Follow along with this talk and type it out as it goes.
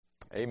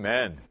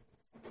Amen.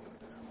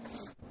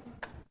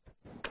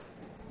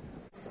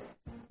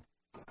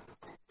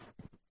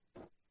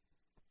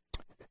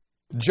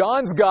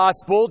 John's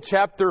Gospel,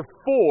 chapter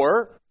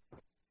 4,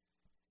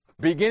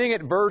 beginning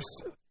at verse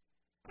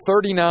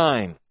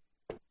 39.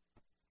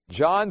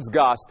 John's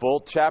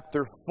Gospel,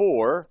 chapter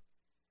 4,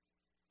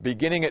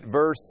 beginning at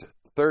verse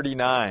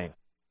 39.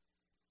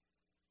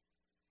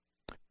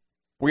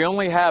 We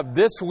only have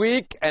this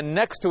week and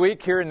next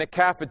week here in the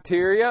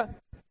cafeteria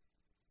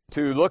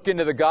to look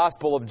into the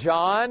Gospel of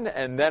John.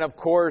 And then, of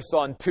course,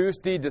 on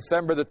Tuesday,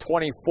 December the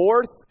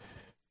 24th,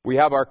 we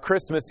have our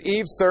Christmas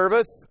Eve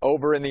service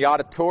over in the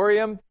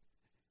auditorium.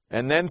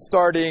 And then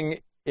starting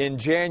in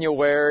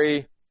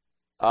January,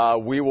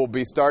 we will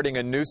be starting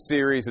a new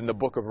series in the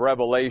book of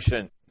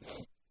Revelation.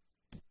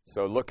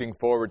 So looking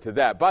forward to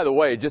that. By the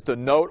way, just a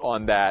note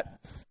on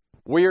that.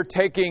 We are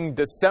taking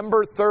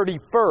December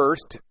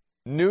 31st,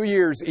 New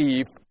Year's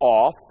Eve,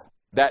 off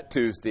that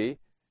Tuesday.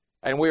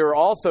 And we are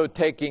also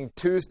taking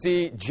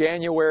Tuesday,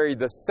 January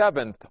the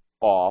 7th,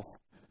 off.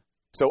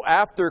 So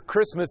after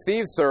Christmas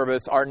Eve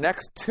service, our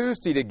next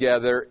Tuesday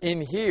together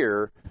in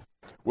here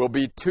will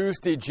be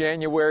Tuesday,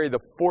 January the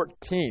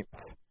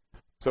 14th.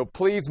 So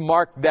please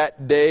mark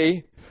that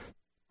day.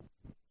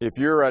 If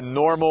you're a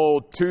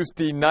normal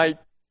Tuesday night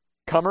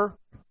comer,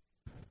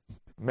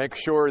 make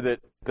sure that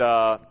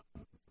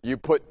you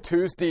put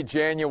Tuesday,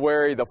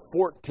 January the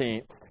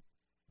 14th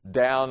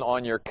down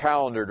on your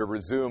calendar to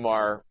resume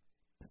our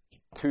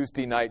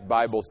Tuesday night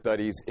Bible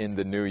studies in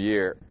the new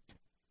year.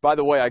 By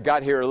the way, I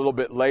got here a little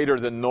bit later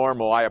than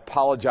normal. I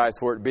apologize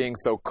for it being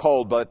so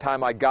cold. By the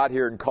time I got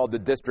here and called the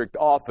district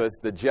office,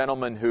 the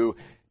gentleman who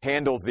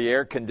handles the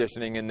air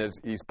conditioning in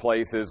these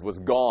places was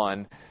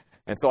gone.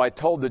 And so I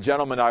told the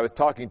gentleman I was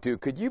talking to,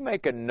 could you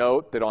make a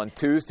note that on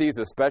Tuesdays,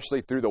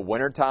 especially through the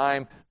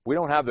wintertime, we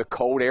don't have the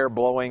cold air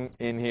blowing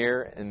in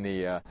here in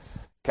the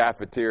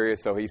cafeteria.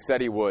 So he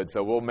said he would.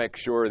 So we'll make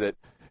sure that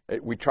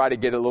we try to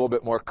get a little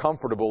bit more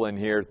comfortable in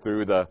here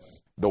through the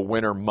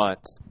winter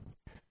months.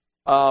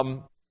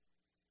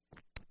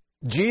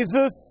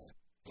 Jesus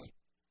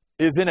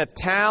is in a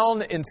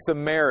town in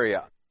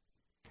Samaria.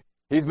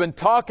 He's been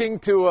talking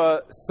to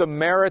a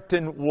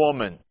Samaritan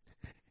woman.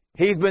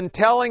 He's been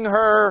telling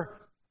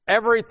her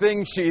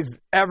everything she's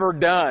ever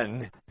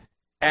done,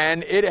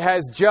 and it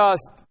has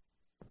just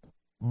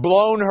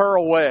blown her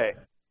away.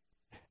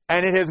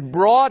 And it has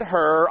brought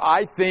her,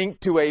 I think,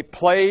 to a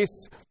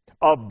place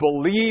of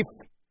belief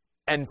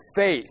and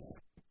faith.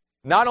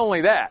 Not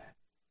only that,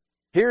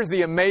 here's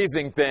the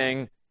amazing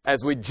thing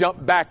as we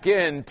jump back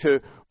into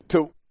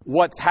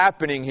what's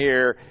happening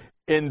here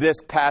in this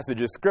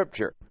passage of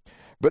Scripture.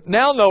 But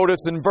now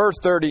notice in verse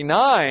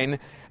 39,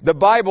 the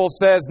Bible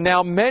says,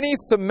 now many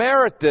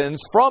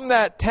Samaritans from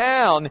that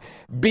town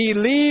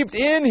believed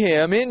in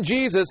him, in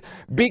Jesus,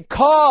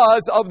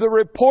 because of the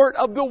report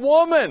of the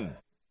woman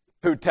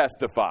who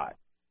testified.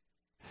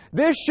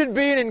 This should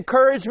be an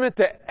encouragement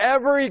to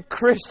every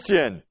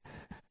Christian,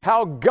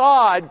 how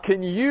God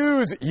can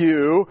use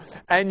you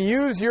and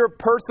use your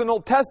personal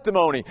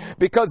testimony,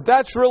 because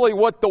that's really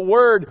what the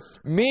word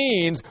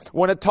means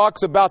when it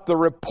talks about the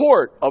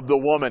report of the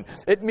woman.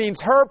 It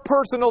means her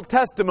personal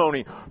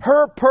testimony,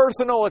 her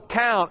personal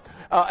account,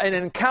 an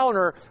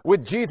encounter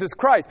with Jesus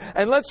Christ.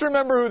 And let's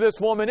remember who this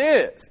woman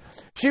is.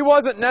 She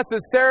wasn't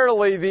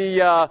necessarily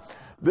the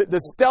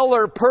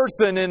stellar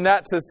person in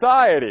that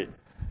society,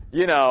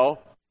 you know.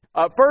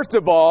 First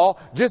of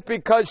all, just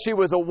because she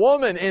was a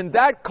woman in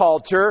that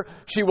culture,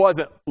 she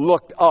wasn't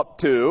looked up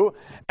to.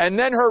 And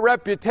then her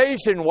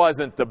reputation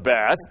wasn't the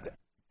best.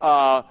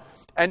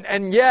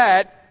 And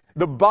yet,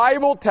 the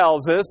Bible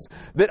tells us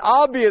that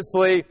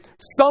obviously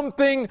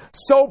something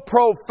so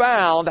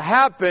profound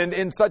happened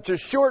in such a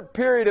short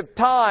period of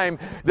time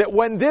that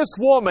when this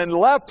woman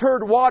left her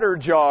water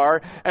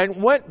jar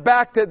and went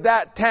back to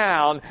that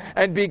town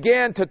and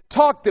began to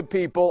talk to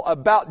people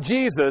about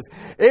Jesus,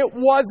 it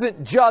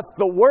wasn't just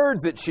the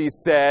words that she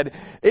said,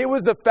 it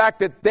was the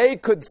fact that they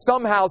could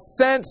somehow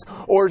sense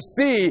or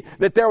see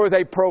that there was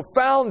a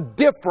profound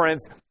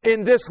difference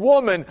in this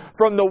woman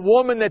from the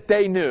woman that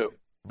they knew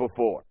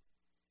before.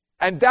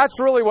 And that's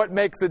really what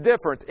makes a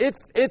difference.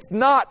 It's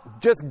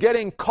not just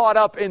getting caught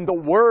up in the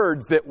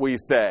words that we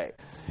say.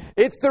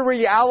 It's the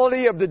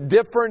reality of the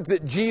difference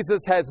that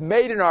Jesus has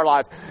made in our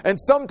lives. And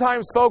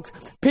sometimes, folks,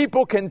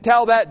 people can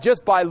tell that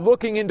just by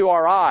looking into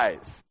our eyes.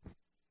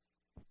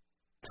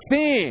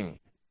 Seeing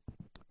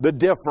the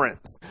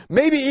difference.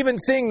 Maybe even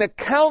seeing the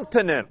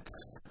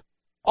countenance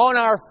on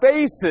our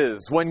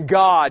faces when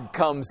God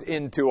comes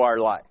into our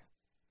life.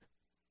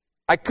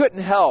 I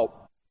couldn't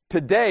help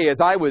today as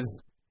I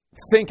was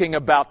thinking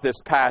about this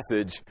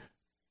passage.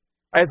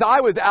 As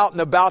I was out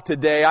and about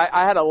today,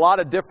 I had a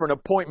lot of different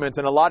appointments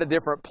in a lot of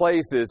different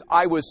places.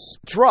 I was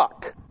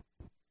struck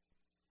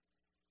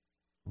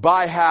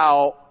by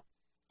how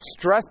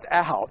stressed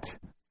out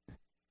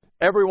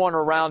everyone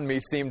around me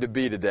seemed to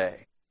be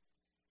today.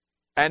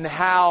 And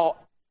how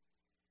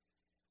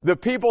the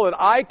people that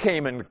I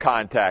came in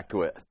contact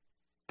with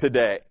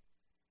today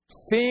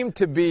seemed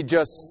to be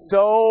just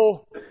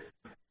so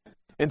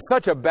in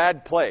such a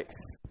bad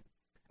place.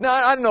 Now,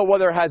 I don't know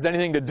whether it has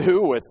anything to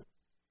do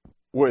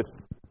with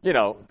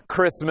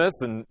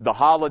Christmas and the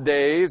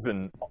holidays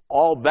and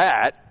all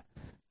that.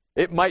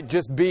 It might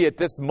just be at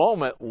this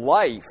moment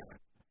life.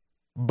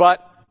 But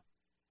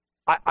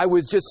I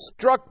was just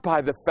struck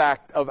by the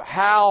fact of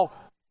how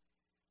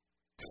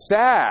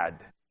sad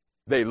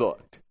they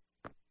looked,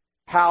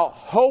 how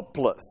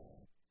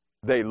hopeless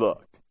they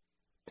looked.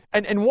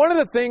 And one of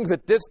the things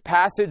that this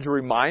passage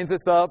reminds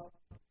us of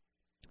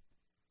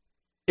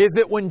is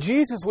that when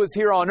Jesus was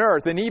here on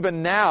earth, and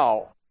even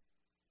now,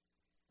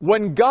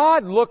 when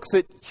God looks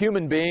at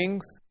human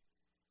beings,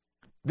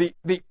 the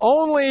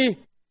only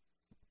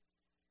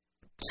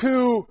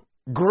two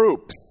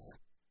groups,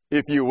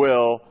 if you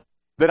will,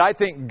 that I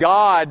think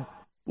God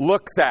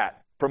looks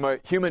at from a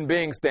human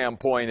being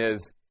standpoint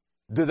is,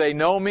 do they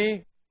know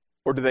me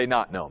or do they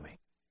not know me?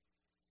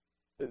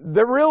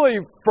 There really,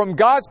 from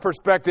God's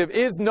perspective,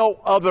 is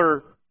no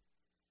other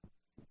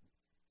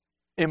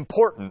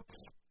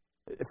importance.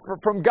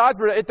 From God's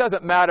perspective, it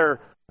doesn't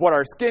matter what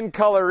our skin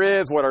color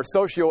is, what our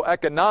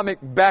socioeconomic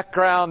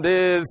background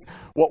is,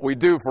 what we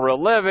do for a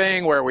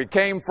living, where we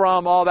came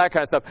from, all that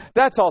kind of stuff.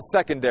 That's all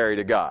secondary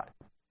to God.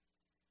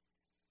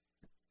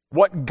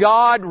 What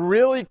God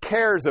really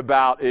cares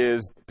about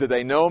is, do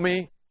they know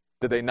me?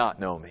 Do they not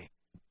know me?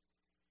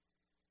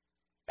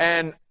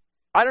 And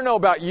I don't know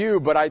about you,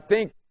 but I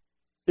think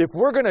if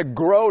we're going to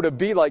grow to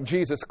be like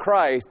Jesus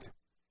Christ,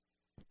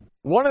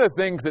 one of the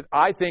things that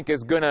I think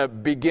is going to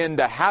begin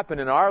to happen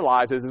in our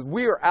lives is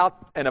we are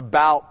out and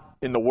about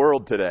in the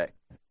world today.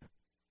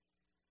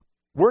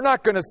 We're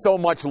not going to so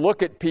much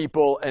look at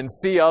people and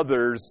see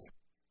others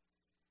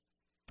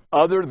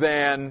other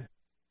than,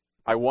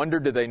 I wonder,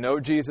 do they know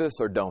Jesus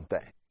or don't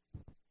they?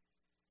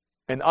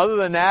 And other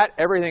than that,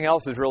 everything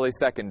else is really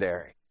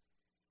secondary.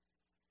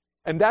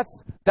 And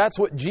that's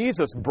what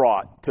Jesus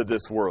brought to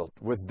this world,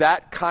 was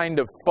that kind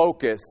of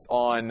focus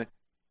on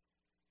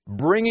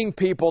bringing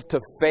people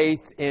to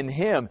faith in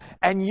Him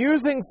and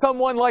using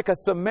someone like a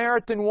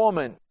Samaritan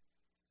woman.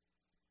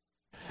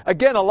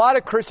 Again, a lot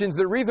of Christians,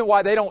 the reason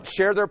why they don't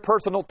share their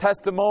personal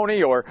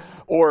testimony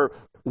or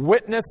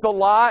witness a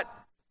lot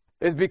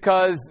is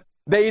because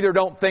they either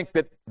don't think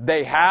that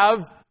they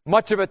have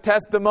much of a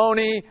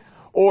testimony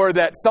or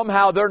that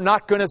somehow they're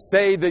not going to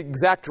say the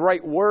exact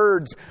right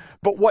words.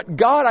 But what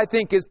God, I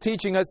think, is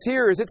teaching us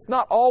here is it's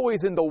not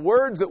always in the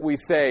words that we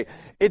say.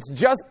 It's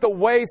just the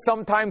way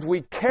sometimes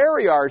we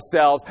carry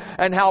ourselves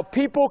and how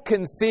people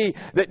can see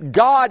that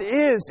God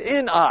is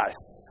in us.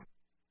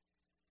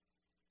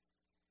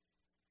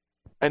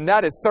 And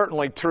that is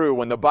certainly true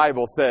when the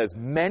Bible says,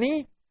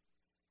 many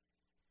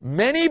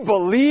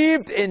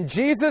believed in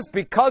Jesus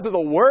because of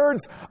the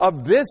words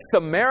of this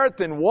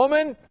Samaritan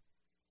woman.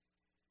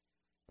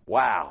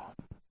 Wow.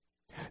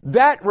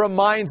 That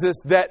reminds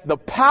us that the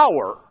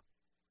power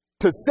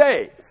to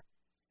save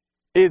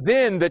is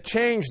in the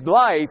changed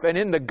life and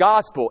in the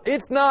gospel.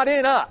 It's not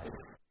in us,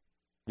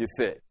 you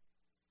see.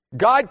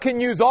 God can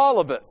use all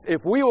of us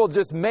if we will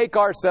just make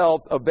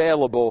ourselves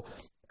available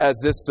as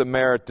this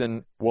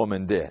Samaritan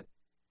woman did.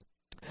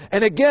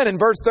 And again, in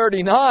verse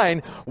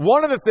 39,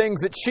 one of the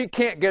things that she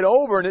can't get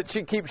over and that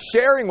she keeps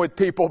sharing with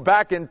people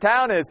back in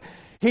town is,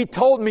 He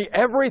told me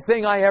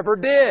everything I ever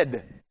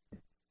did.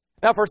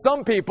 Now, for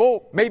some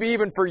people, maybe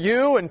even for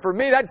you and for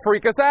me, that'd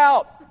freak us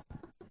out.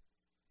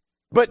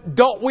 But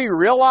don't we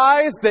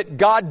realize that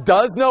God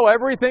does know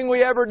everything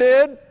we ever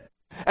did?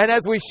 And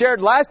as we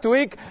shared last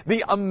week,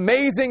 the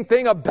amazing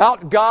thing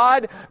about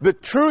God, the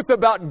truth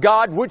about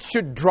God, which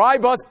should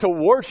drive us to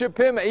worship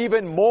Him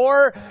even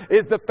more,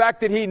 is the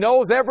fact that He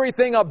knows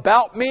everything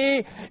about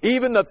me,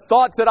 even the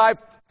thoughts that I've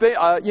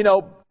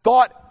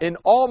thought in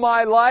all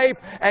my life,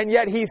 and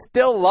yet He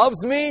still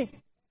loves me.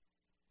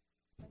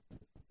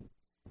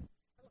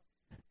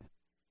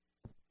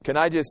 Can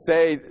I just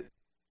say,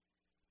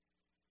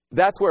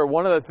 that's where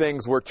one of the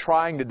things we're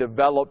trying to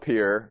develop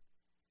here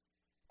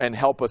and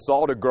help us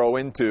all to grow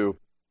into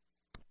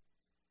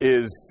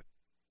is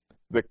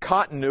the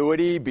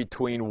continuity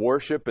between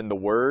worship and the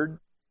Word,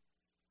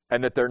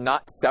 and that they're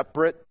not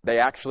separate. They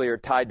actually are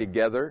tied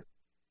together.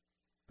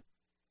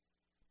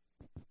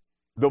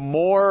 The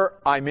more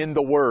I'm in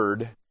the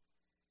Word,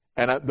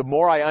 and the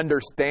more I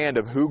understand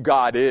of who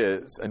God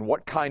is and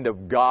what kind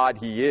of God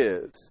He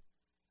is,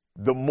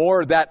 the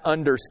more that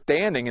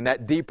understanding and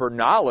that deeper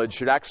knowledge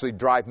should actually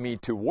drive me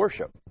to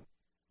worship.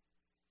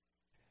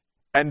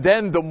 And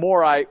then the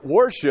more I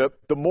worship,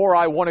 the more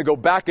I want to go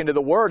back into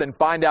the Word and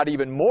find out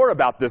even more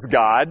about this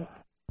God.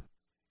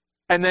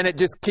 And then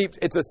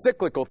it's a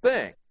cyclical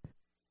thing.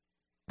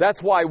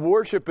 That's why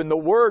worship and the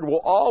Word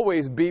will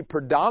always be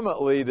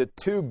predominantly the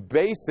two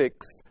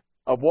basics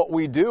of what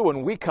we do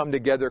when we come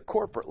together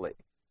corporately.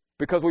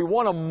 Because we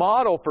want to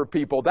model for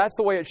people, that's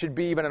the way it should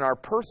be even in our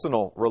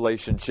personal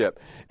relationship,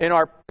 in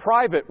our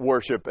private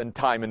worship and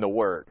time in the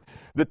Word.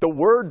 That the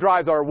Word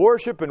drives our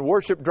worship and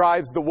worship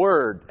drives the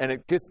Word. And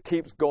it just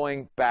keeps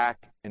going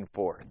back and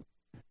forth.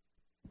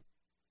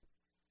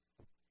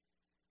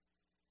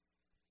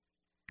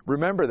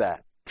 Remember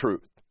that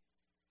truth.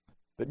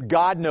 that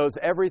God knows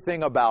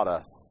everything about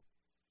us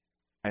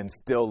and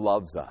still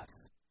loves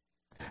us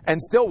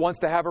and still wants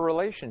to have a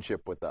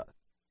relationship with us,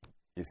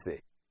 you see.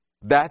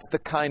 That's the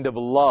kind of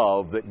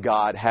love that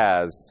God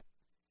has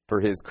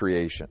for His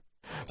creation.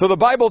 So the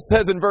Bible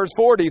says in verse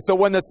 40, so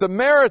when the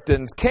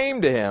Samaritans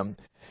came to Him,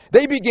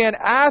 they began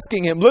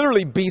asking Him,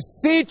 literally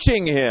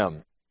beseeching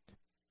Him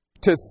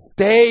to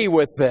stay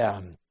with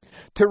them,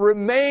 to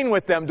remain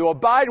with them, to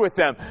abide with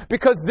them,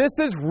 because this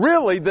is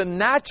really the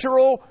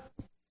natural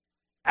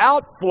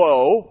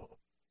outflow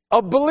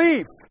of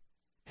belief.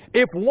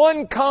 If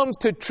one comes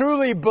to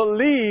truly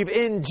believe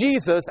in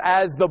Jesus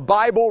as the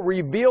Bible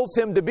reveals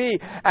Him to be,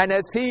 and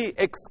as He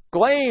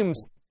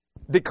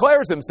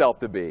declares Himself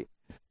to be,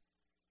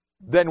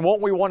 then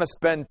won't we want to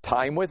spend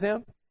time with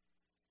Him?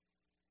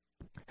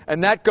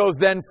 And that goes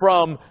then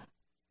from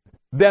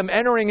them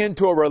entering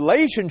into a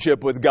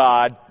relationship with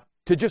God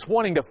to just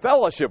wanting to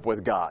fellowship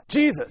with God.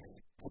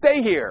 Jesus,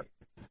 stay here.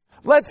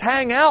 Let's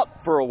hang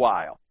out for a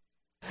while.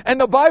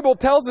 And the Bible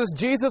tells us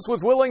Jesus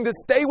was willing to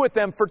stay with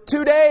them for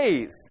 2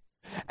 days.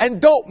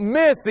 And don't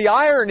miss the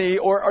irony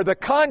or the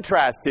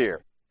contrast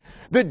here.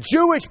 The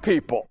Jewish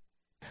people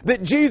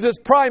that Jesus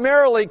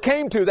primarily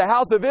came to, the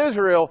house of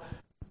Israel,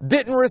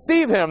 didn't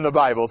receive Him, the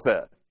Bible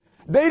says.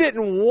 They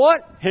didn't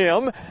want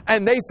Him,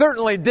 and they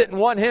certainly didn't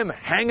want Him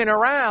hanging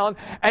around.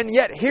 And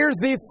yet here's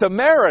these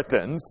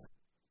Samaritans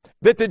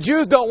that the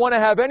Jews don't want to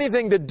have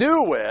anything to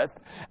do with.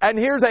 And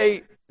here's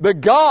the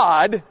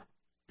God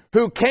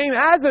who came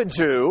as a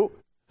Jew,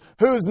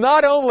 who's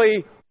not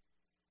only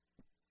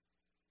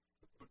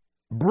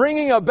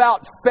bringing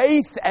about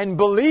faith and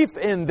belief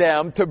in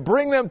them to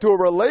bring them to a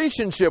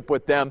relationship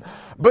with them,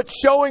 but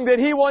showing that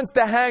He wants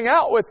to hang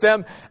out with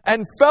them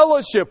and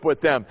fellowship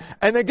with them.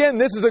 And again,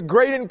 this is a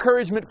great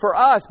encouragement for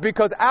us,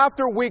 because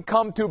after we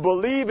come to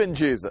believe in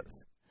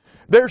Jesus,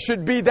 there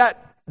should be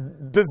that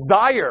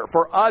desire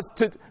for us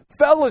to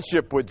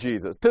fellowship with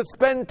Jesus, to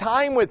spend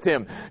time with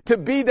Him, to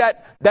be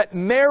that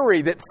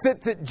Mary that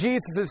sits at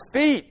Jesus'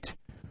 feet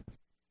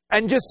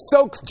and just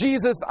soaks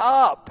Jesus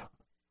up.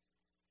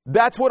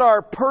 That's what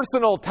our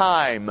personal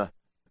time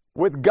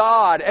with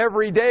God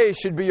every day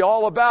should be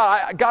all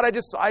about. God,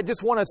 I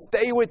just want to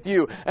stay with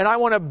You, and I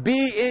want to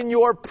be in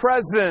Your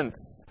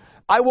presence.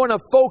 I want to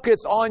focus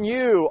on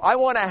You. I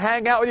want to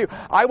hang out with You.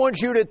 I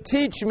want You to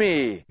teach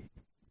me.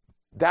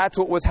 That's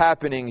what was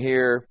happening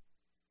here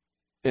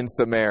in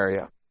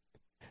Samaria.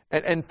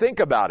 And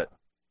think about it.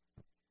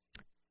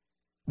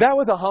 That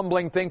was a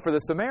humbling thing for the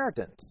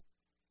Samaritans,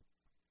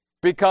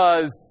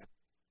 because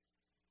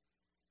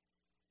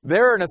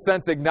they're, in a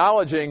sense,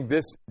 acknowledging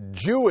this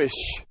Jewish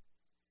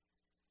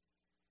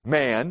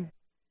man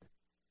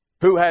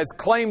who has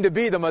claimed to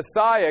be the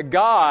Messiah.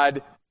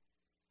 God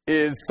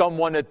is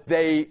someone that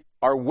they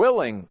are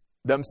willing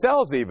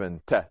themselves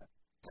even to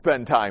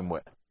spend time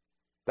with.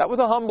 That was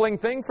a humbling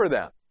thing for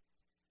them.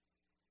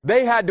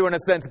 They had to, in a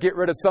sense, get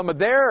rid of some of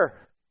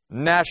their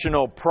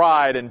national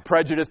pride and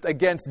prejudice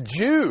against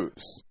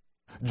Jews,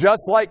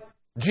 just like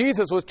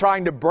Jesus was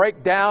trying to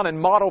break down and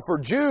model for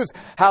Jews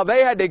how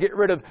they had to get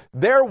rid of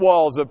their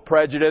walls of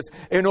prejudice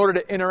in order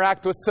to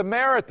interact with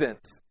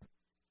Samaritans.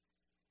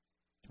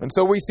 And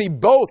so we see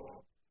both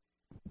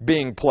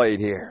being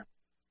played here.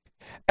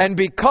 And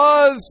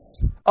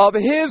because of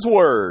His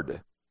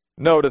word,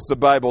 notice the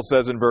Bible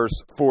says in verse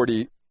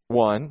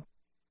 41,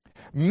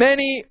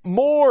 many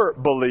more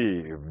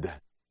believed.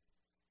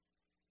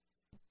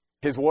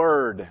 His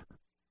word.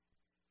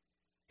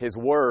 His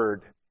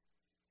word.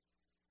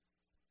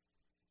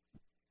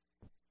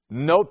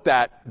 Note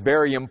that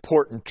very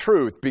important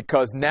truth,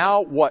 because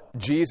now what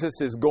Jesus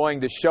is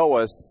going to show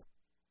us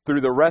through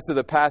the rest of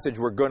the passage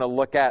we're going to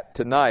look at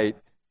tonight,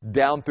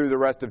 down through the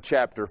rest of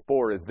chapter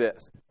 4, is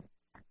this.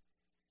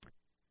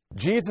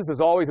 Jesus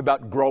is always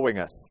about growing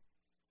us.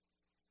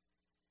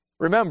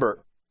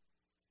 Remember,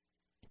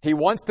 He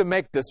wants to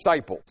make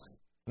disciples,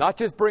 not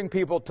just bring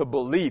people to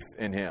belief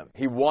in Him.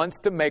 He wants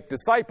to make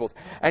disciples.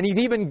 And He's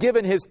even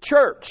given His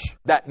church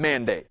that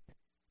mandate.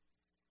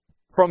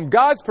 From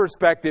God's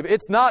perspective,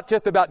 it's not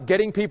just about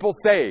getting people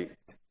saved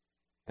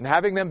and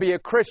having them be a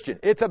Christian.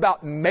 It's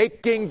about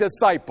making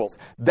disciples.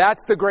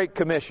 That's the Great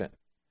Commission.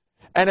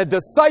 And a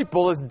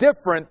disciple is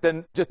different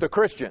than just a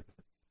Christian.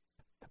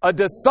 A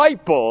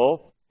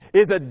disciple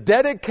is a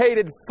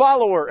dedicated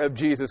follower of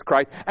Jesus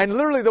Christ. And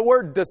literally the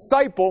word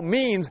disciple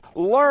means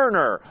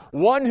learner,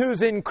 one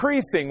who's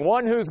increasing,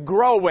 one who's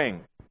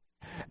growing.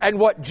 And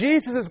what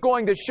Jesus is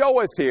going to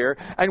show us here,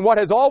 and what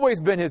has always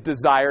been His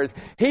desire, is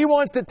He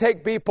wants to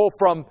take people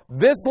from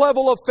this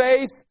level of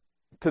faith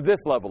to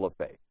this level of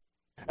faith.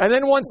 And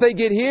then once they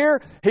get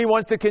here, He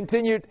wants to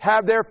continue to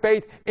have their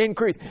faith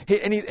increase.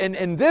 And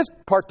in this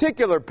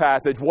particular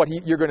passage, what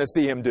you're going to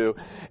see Him do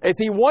is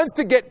He wants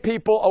to get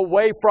people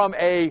away from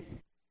a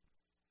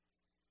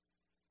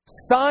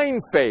sign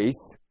faith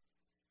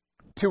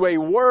to a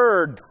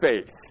word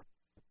faith.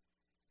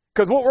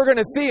 Because what we're going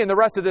to see in the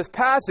rest of this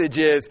passage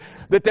is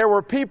that there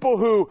were people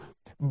who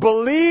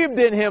believed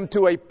in Him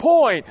to a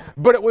point,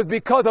 but it was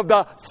because of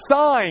the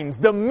signs,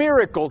 the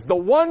miracles, the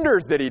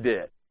wonders that He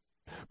did.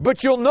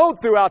 But you'll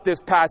note throughout this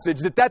passage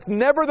that that's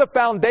never the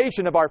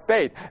foundation of our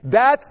faith.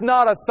 That's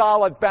not a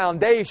solid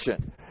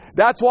foundation.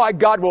 That's why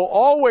God will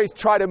always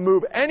try to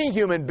move any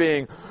human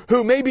being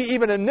who maybe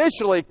even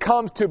initially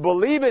comes to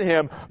believe in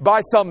Him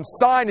by some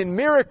sign and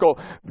miracle.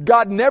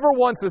 God never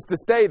wants us to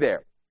stay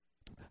there.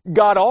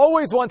 God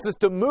always wants us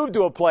to move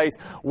to a place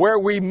where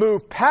we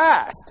move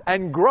past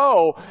and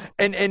grow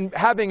in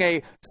having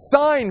a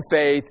sign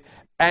faith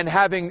and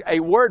having a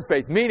word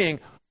faith, meaning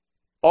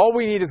all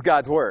we need is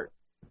God's Word.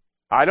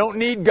 I don't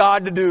need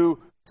God to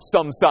do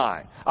some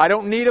sign. I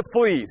don't need a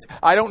fleece.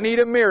 I don't need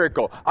a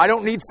miracle. I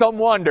don't need some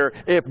wonder.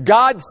 If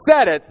God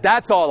said it,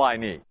 that's all I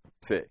need.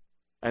 See?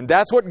 And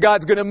that's what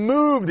God's going to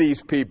move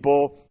these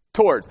people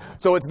towards.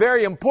 So it's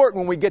very important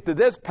when we get to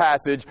this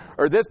passage,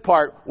 or this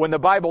part, when the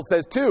Bible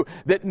says too,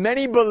 that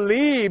many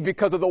believe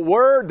because of the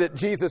word that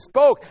Jesus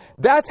spoke.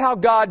 That's how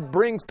God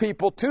brings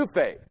people to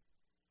faith.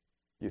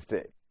 You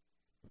see.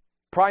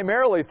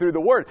 Primarily through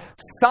the word.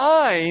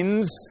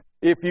 Signs,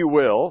 if you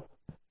will,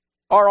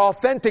 are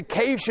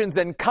authentications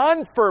and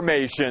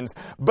confirmations,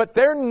 but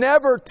they're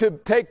never to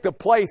take the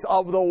place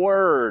of the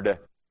Word.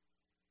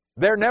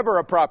 They're never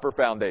a proper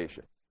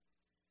foundation.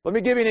 Let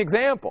me give you an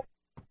example.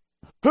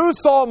 Who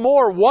saw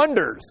more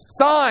wonders,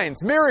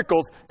 signs,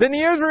 miracles than the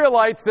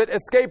Israelites that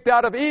escaped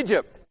out of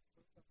Egypt?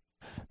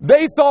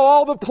 They saw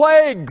all the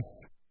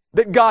plagues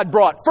that God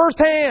brought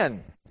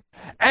firsthand.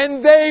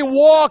 And they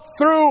walked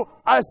through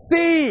a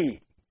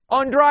sea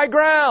on dry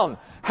ground.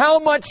 How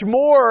much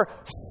more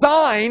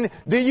sign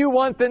do you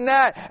want than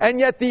that? And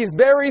yet these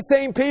very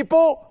same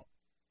people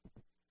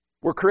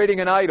were creating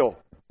an idol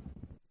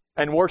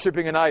and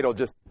worshiping an idol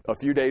just a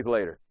few days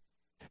later.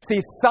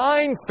 See,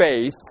 sign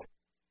faith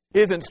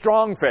isn't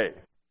strong faith.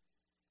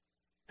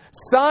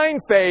 Sign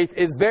faith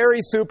is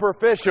very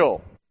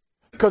superficial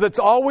because it's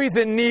always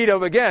in need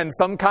of, again,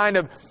 some kind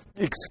of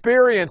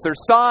experience or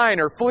sign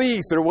or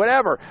fleece or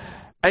whatever.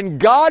 And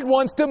God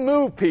wants to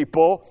move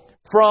people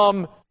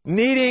from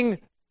needing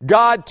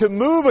God to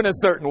move in a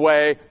certain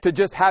way to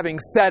just having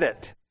said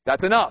it.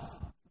 That's enough,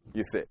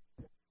 you see.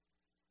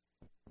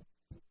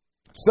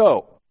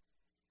 So,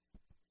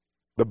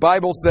 the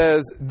Bible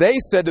says, they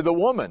said to the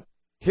woman,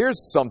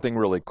 here's something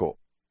really cool.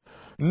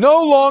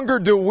 No longer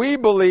do we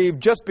believe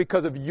just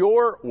because of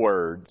your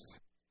words.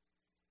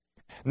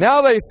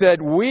 Now they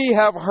said, we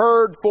have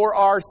heard for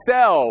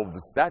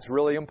ourselves. That's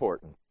really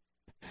important.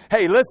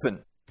 Hey,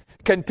 listen,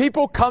 can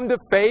people come to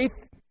faith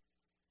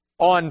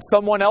on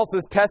someone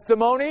else's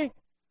testimony?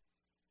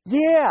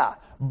 Yeah,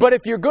 but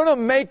if you're going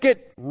to make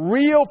it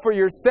real for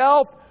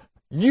yourself,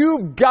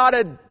 you've got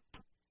to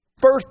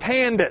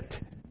firsthand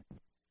it.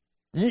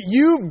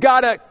 You've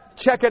got to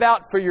check it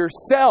out for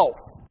yourself.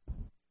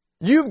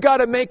 You've got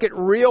to make it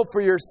real for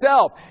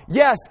yourself.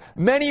 Yes,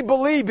 many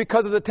believe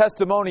because of the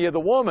testimony of the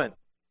woman.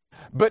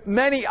 But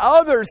many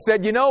others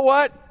said, you know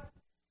what?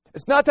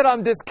 It's not that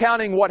I'm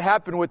discounting what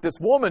happened with this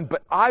woman,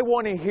 but I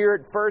want to hear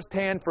it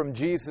firsthand from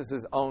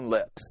Jesus' own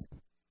lips.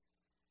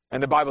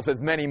 And the Bible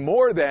says many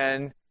more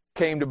then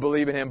came to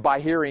believe in Him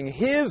by hearing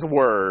His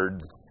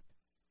words,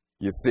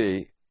 you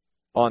see,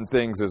 on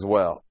things as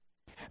well.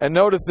 And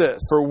notice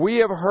this, for we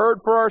have heard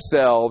for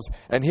ourselves,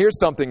 and here's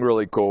something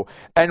really cool,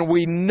 and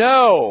we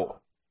know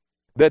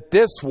that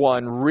this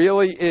one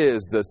really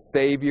is the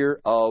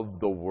Savior of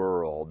the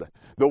world.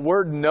 The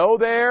word know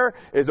there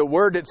is a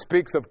word that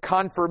speaks of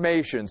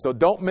confirmation, so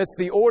don't miss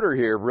the order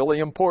here, really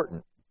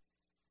important.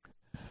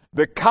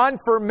 The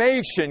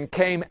confirmation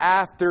came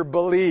after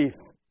belief,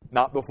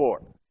 not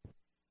before.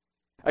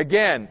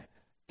 Again,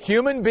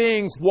 human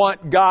beings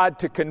want God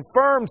to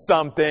confirm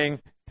something,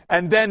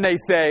 and then they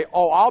say,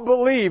 oh, I'll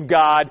believe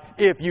God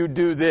if you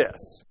do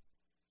this.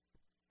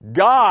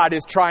 God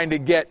is trying to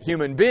get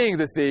human beings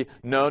to see,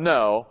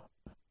 no,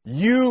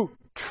 you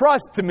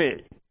trust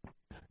me.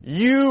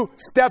 You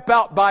step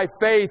out by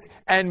faith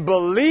and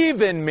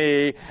believe in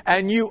me,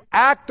 and you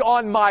act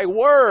on my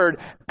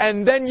word,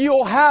 and then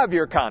you'll have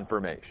your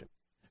confirmation.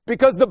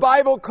 Because the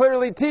Bible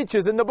clearly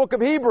teaches in the book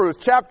of Hebrews,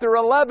 chapter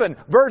 11,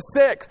 verse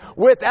 6,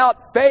 without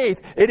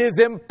faith, it is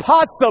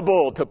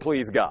impossible to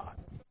please God.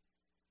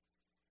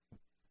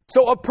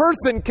 So a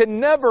person can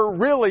never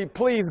really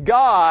please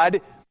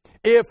God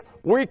if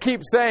we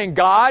keep saying,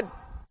 God,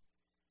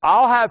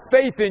 I'll have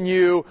faith in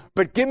you,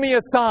 but give me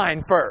a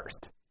sign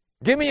first.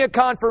 Give me a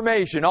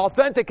confirmation,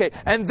 authenticate,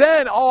 and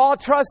then I'll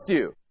trust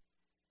you.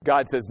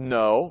 God says,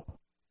 no.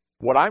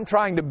 What I'm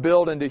trying to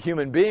build into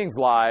human beings'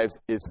 lives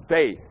is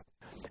faith.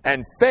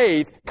 And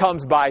faith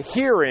comes by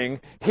hearing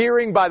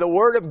by the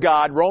Word of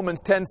God, Romans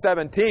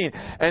 10:17.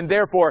 And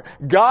therefore,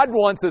 God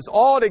wants us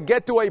all to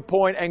get to a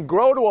point and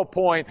grow to a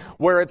point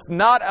where it's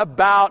not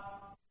about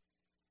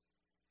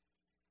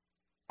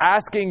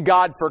asking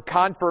God for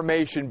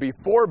confirmation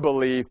before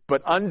belief,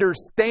 but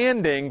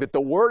understanding that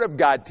the Word of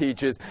God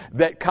teaches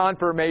that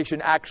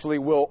confirmation actually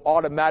will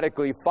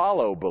automatically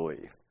follow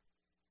belief.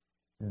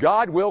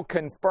 God will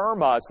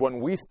confirm us when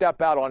we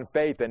step out on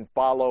faith and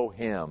follow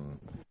Him.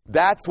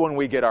 That's when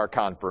we get our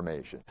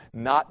confirmation,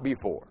 not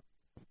before.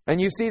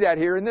 And you see that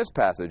here in this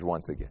passage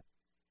once again.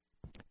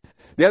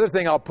 The other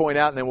thing I'll point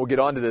out, and then we'll get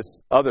on to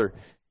this other.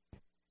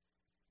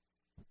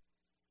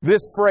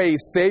 This phrase,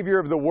 Savior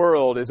of the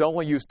world, is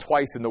only used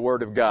twice in the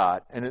Word of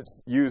God, and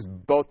it's used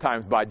both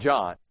times by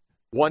John.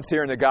 Once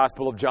here in the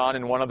Gospel of John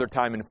and one other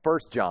time in 1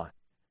 John.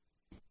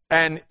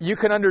 And you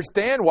can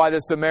understand why the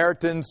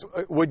Samaritans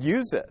would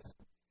use this.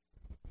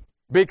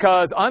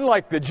 Because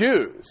unlike the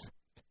Jews,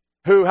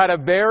 who had a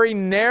very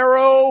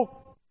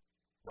narrow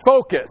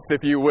focus,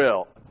 if you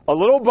will, a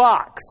little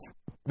box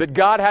that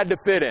God had to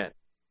fit in.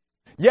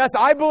 Yes,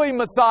 I believe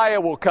Messiah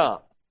will come,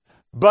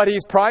 but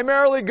He's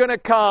primarily going to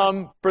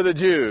come for the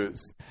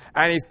Jews.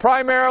 And He's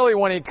primarily,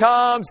 when He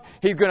comes,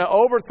 He's going to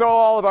overthrow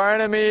all of our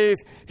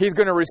enemies. He's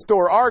going to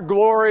restore our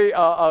glory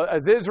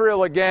as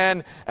Israel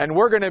again, and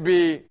we're going to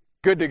be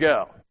good to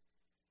go.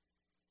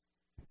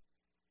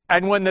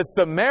 And when the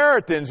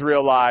Samaritans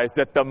realized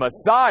that the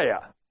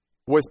Messiah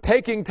was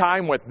taking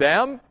time with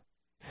them,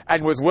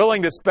 and was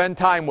willing to spend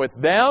time with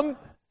them,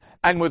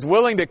 and was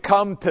willing to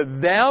come to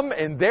them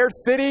in their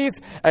cities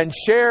and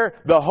share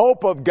the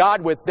hope of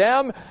God with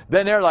them,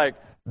 then they're like,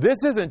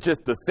 this isn't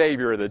just the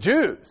Savior of the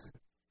Jews.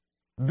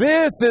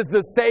 This is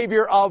the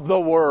Savior of the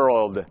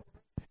world.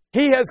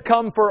 He has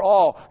come for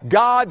all.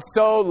 God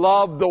so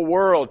loved the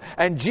world.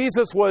 And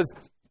Jesus was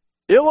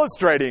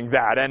illustrating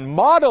that and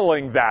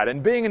modeling that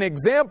and being an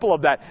example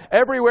of that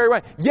everywhere he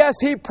went. Yes,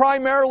 He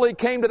primarily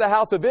came to the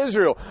house of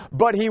Israel,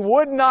 but He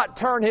would not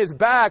turn His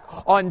back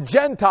on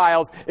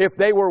Gentiles if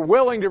they were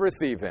willing to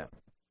receive Him.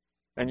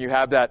 And you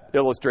have that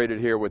illustrated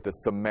here with the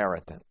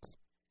Samaritans.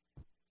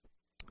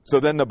 So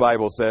then the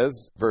Bible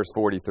says, verse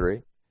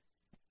 43,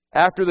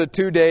 after the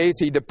 2 days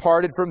He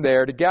departed from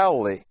there to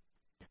Galilee.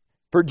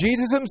 For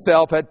Jesus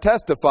Himself had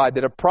testified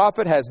that a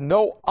prophet has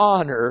no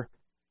honor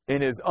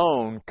in his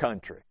own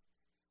country.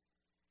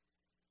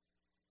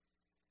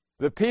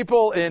 The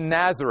people in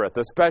Nazareth,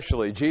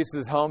 especially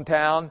Jesus'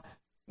 hometown,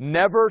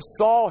 never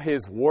saw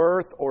His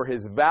worth or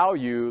His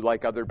value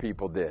like other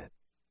people did.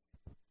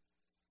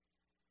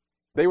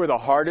 They were the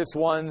hardest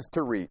ones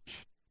to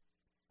reach.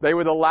 They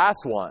were the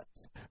last ones.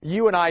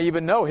 You and I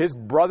even know His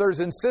brothers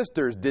and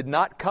sisters did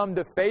not come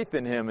to faith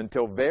in Him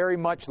until very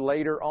much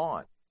later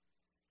on.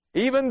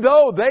 Even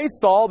though they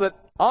saw that,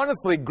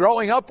 honestly,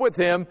 growing up with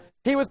Him,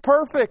 He was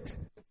perfect.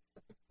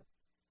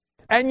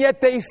 And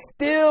yet they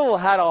still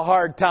had a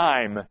hard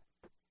time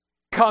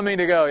coming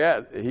to go, yeah,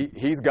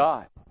 He's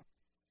God.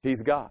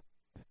 He's God.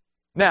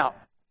 Now,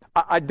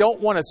 I don't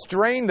want to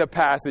strain the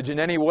passage in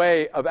any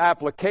way of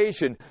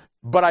application,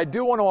 but I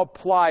do want to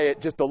apply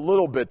it just a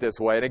little bit this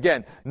way. And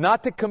again,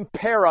 not to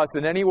compare us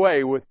in any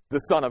way with the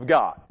Son of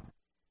God,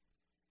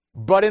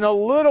 but in a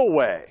little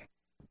way,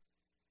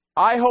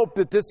 I hope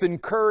that this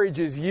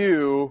encourages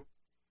you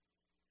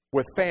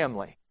with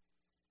family.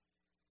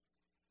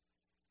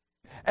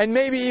 And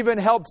maybe even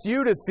helps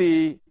you to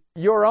see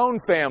your own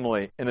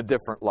family in a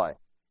different light.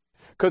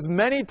 Because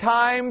many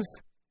times,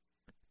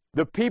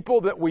 the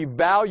people that we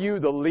value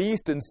the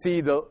least and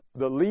see the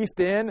least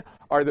in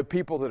are the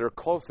people that are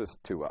closest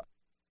to us.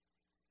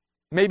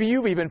 Maybe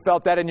you've even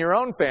felt that in your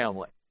own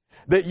family.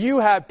 That you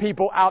have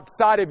people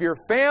outside of your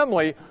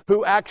family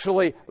who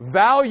actually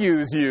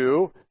values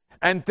you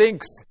and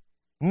thinks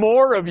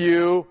more of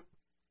you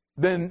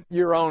than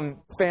your own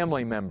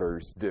family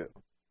members do.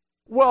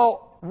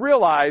 Well,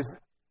 realize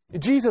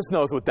Jesus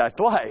knows what that's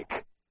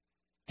like.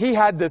 He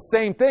had the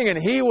same thing, and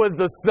He was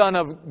the Son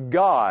of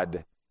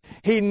God.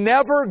 He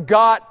never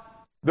got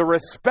the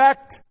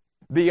respect,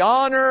 the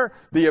honor,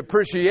 the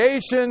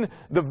appreciation,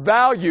 the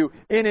value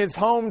in His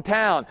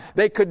hometown.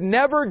 They could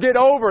never get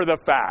over the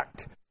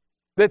fact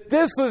that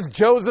this was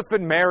Joseph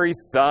and Mary's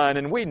son,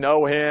 and we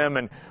know him,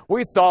 and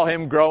we saw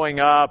him growing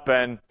up,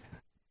 and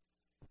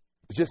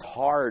it's just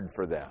hard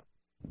for them.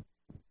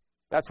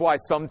 That's why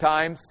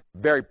sometimes,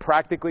 very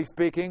practically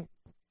speaking,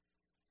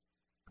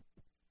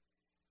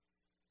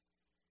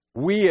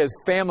 we as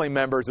family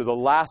members are the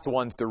last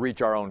ones to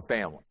reach our own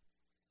family.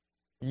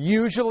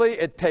 Usually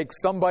it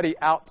takes somebody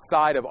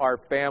outside of our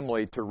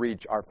family to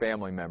reach our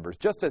family members,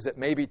 just as it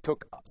maybe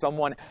took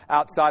someone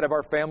outside of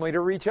our family to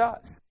reach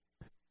us.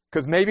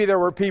 Because maybe there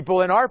were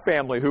people in our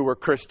family who were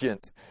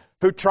Christians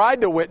who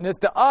tried to witness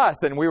to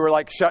us, and we were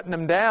like shutting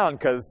them down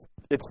because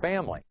it's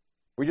family.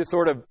 We just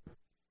sort of,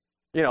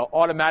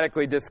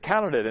 automatically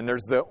discounted it. And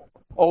there's the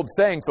old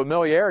saying,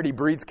 familiarity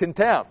breeds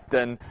contempt.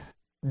 And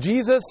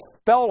Jesus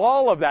felt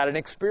all of that and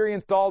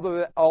experienced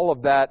all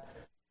of that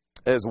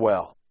as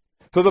well.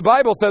 So the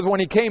Bible says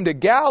when He came to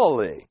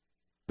Galilee,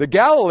 the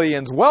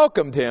Galileans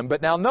welcomed Him.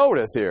 But now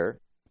notice here,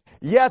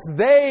 yes,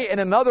 they in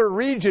another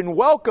region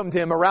welcomed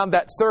Him around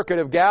that circuit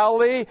of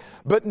Galilee.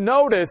 But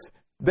notice,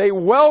 they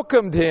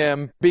welcomed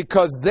Him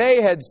because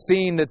they had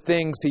seen the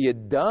things He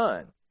had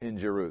done in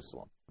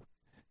Jerusalem.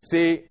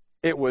 See,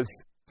 it was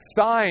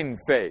sign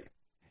faith.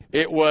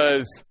 It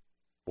was,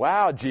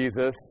 wow,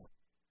 Jesus,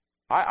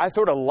 I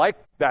sort of like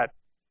that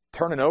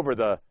turning over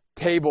the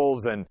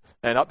tables and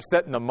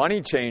upsetting the money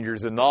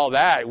changers and all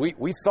that.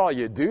 We saw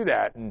you do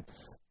that, and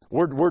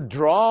we're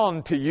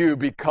drawn to you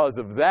because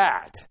of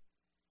that.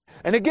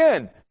 And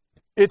again,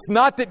 it's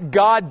not that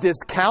God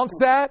discounts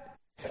that.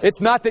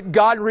 It's not that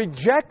God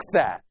rejects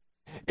that.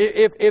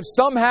 If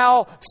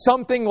somehow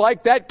something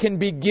like that can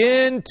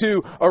begin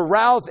to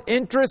arouse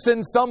interest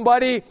in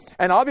somebody,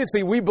 and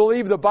obviously we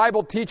believe the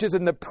Bible teaches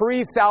in the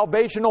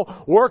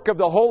pre-salvational work of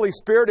the Holy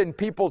Spirit in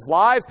people's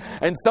lives,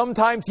 and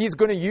sometimes He's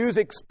going to use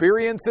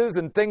experiences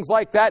and things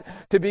like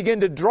that to begin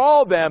to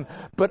draw them,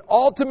 but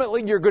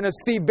ultimately you're going to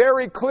see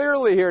very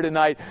clearly here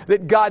tonight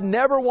that God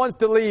never wants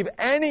to leave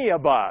any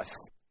of us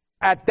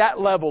at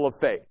that level of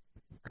faith.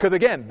 Because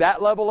again,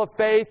 that level of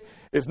faith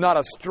is not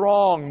a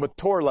strong,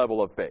 mature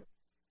level of faith.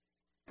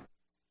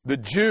 The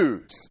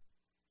Jews,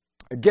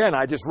 again,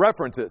 I just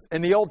reference this,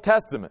 in the Old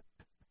Testament,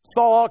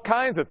 saw all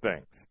kinds of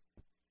things.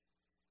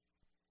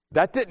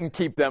 That didn't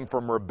keep them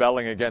from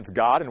rebelling against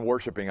God and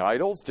worshiping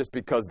idols just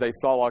because they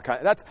saw all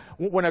kinds. That's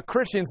when a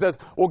Christian says,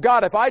 well,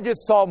 God, if I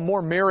just saw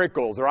more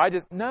miracles, or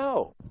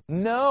no.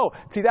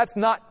 See, that's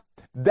not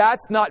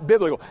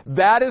biblical.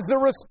 That is the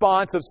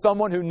response of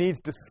someone who needs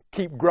to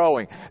keep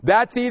growing.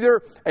 That's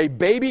either a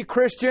baby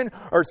Christian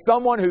or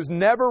someone who's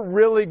never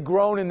really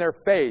grown in their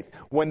faith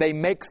when they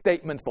make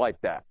statements like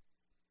that.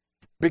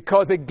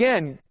 Because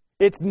again,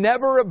 it's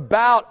never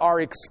about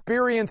our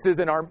experiences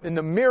in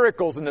the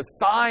miracles and the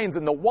signs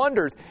and the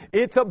wonders.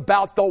 It's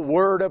about the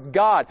Word of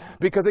God.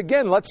 Because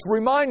again, let's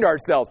remind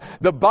ourselves,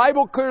 the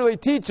Bible clearly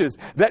teaches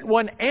that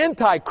when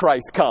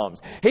Antichrist comes,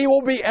 he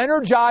will be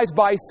energized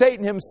by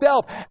Satan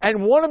himself.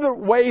 And one of the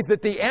ways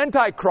that the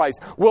Antichrist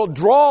will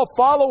draw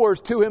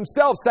followers to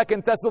himself,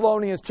 2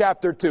 Thessalonians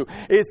chapter 2,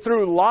 is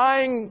through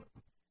lying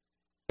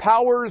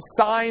powers,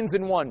 signs,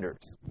 and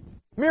wonders.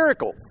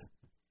 Miracles,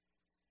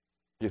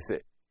 you see.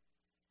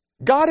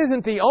 God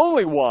isn't the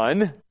only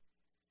one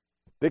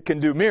that can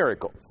do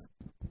miracles.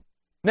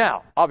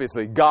 Now,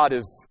 obviously, God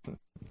is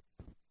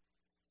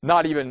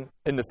not even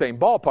in the same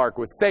ballpark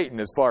with Satan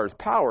as far as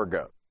power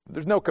goes.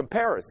 There's no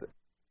comparison.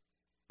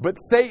 But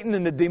Satan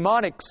and the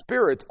demonic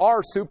spirits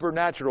are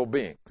supernatural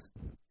beings.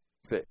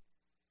 See?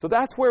 So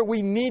that's where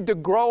we need to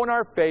grow in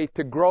our faith,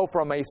 to grow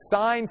from a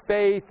sign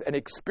faith, an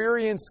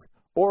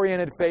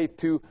experience-oriented faith,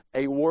 to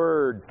a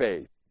word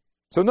faith.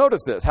 So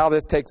notice this, how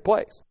this takes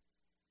place.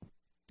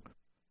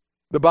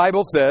 The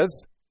Bible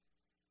says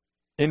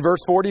in verse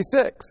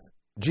 46,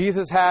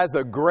 Jesus has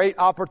a great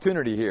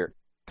opportunity here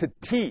to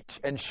teach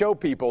and show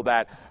people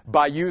that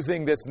by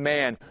using this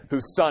man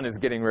whose son is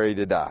getting ready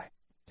to die.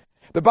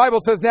 The Bible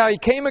says, now he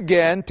came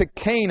again to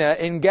Cana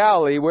in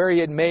Galilee where he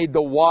had made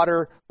the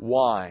water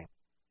wine.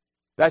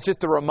 That's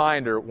just a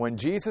reminder, when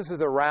Jesus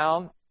is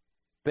around,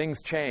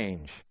 things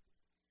change.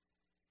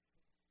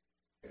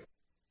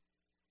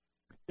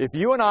 If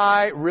you and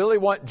I really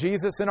want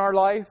Jesus in our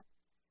life,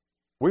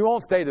 we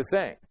won't stay the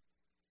same.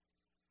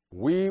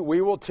 We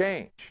will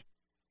change.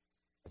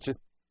 It's just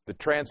the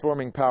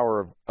transforming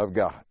power of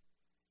God.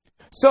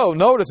 So,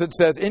 notice it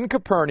says, in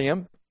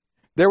Capernaum,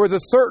 there was a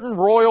certain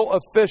royal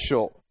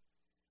official,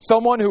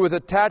 someone who was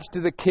attached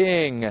to the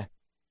king,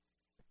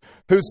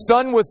 whose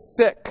son was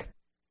sick.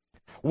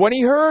 When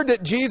he heard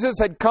that Jesus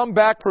had come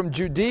back from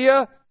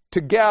Judea to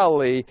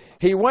Galilee,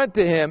 he went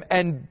to him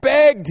and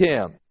begged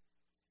him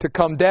to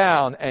come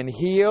down and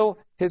heal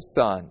his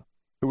son,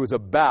 who was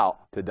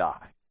about to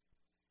die.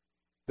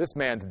 This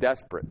man's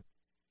desperate.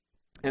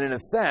 And in a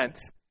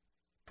sense,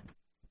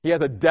 he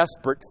has a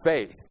desperate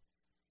faith.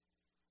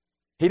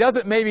 He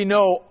doesn't maybe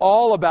know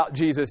all about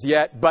Jesus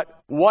yet, but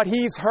what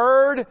he's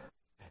heard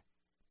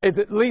is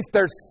at least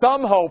there's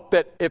some hope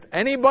that if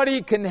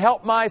anybody can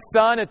help my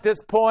son at this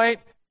point,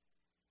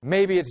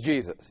 maybe it's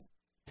Jesus.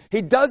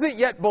 He doesn't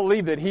yet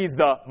believe that he's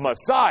the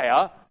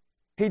Messiah.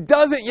 He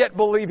doesn't yet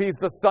believe he's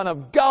the Son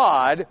of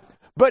God.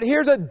 But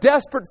here's a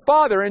desperate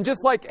father, and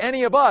just like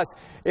any of us,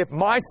 if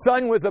my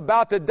son was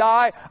about to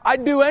die,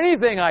 I'd do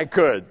anything I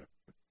could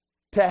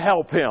to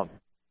help him.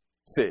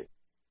 See?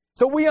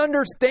 So we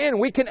understand,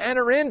 we can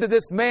enter into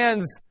this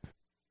man's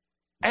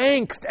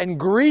angst and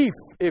grief,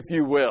 if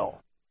you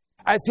will,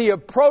 as he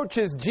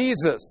approaches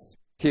Jesus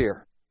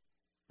here.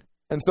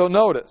 And so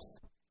notice,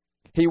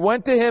 he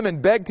went to him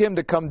and begged him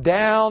to come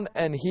down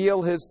and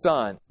heal his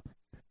son.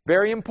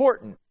 Very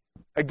important.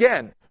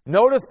 Again,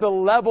 notice the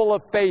level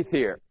of faith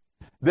here.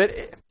 That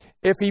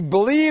if he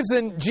believes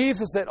in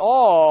Jesus at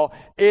all,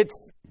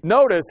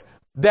 notice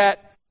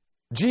that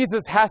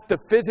Jesus has to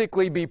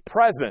physically be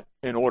present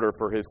in order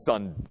for his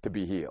son to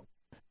be healed.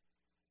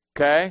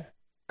 Okay?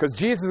 Because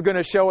Jesus is going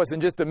to show us in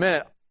just a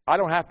minute, I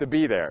don't have to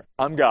be there.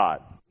 I'm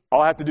God.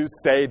 All I have to do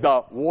is say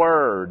the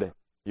word,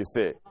 you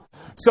see.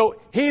 So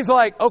he's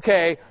like,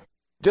 okay,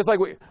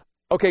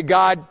 okay,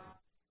 God,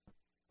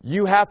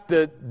 you have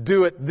to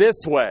do it this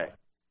way.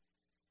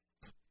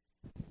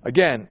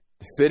 Again,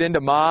 fit into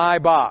my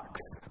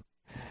box.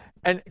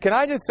 And can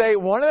I just say,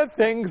 one of the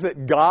things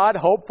that God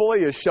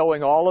hopefully is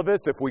showing all of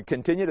us if we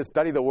continue to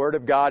study the Word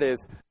of God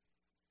is,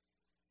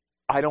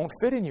 I don't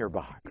fit in your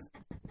box.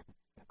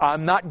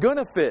 I'm not going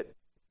to fit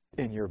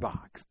in your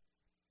box.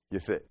 You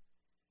see?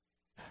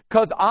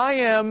 Because I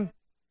am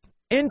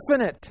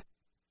infinite.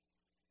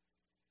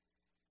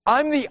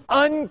 I'm the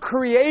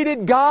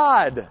uncreated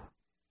God.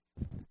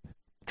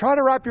 Try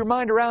to wrap your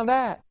mind around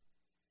that.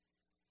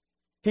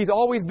 He's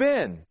always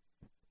been.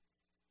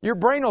 Your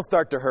brain will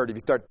start to hurt if you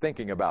start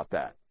thinking about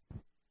that.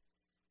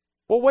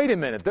 Well, wait a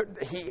minute.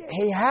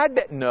 He had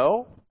to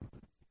know.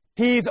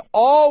 He's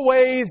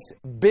always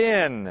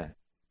been.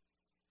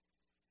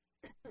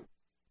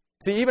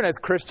 See, even as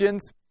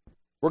Christians,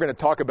 we're going to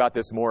talk about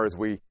this more as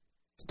we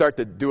start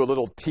to do a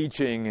little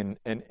teaching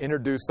and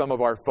introduce some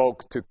of our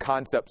folks to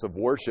concepts of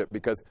worship.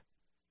 Because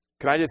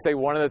can I just say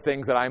one of the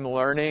things that I'm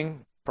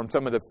learning from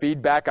some of the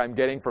feedback I'm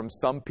getting from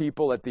some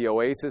people at the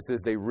Oasis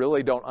is they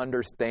really don't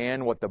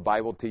understand what the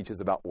Bible teaches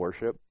about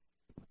worship.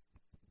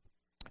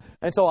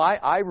 And so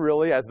I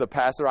really, as the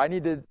pastor, I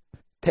need to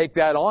take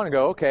that on and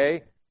go,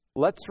 okay,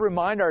 let's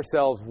remind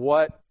ourselves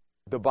what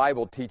the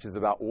Bible teaches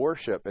about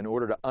worship in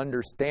order to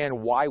understand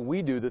why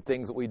we do the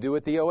things that we do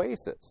at the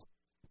Oasis,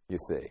 you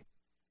see.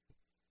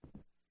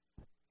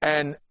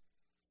 And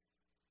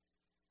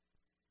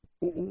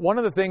one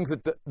of the things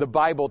that the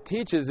Bible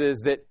teaches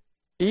is that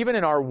even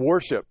in our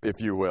worship, if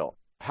you will,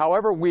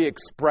 however we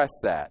express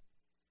that,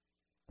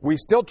 we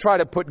still try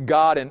to put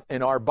God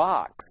in our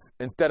box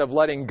instead of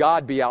letting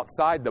God be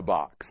outside the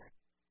box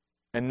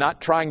and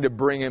not trying to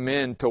bring Him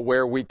in to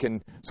where we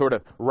can sort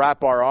of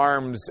wrap our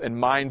arms and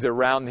minds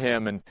around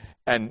Him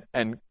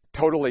and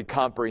totally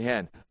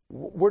comprehend.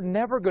 We're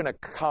never going to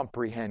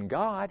comprehend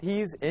God.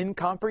 He's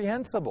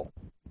incomprehensible.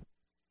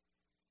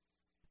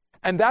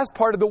 And that's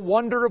part of the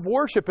wonder of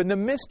worship, and the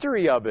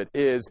mystery of it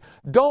is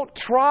don't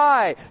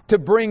try to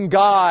bring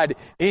God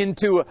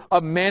into a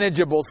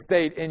manageable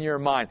state in your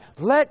mind.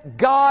 Let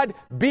God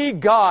be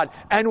God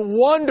and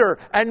wonder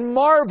and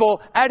marvel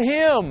at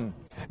Him.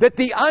 That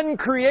the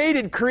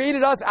uncreated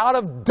created us out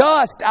of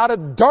dust, out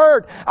of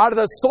dirt, out of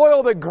the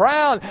soil of the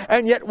ground,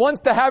 and yet wants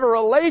to have a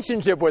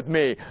relationship with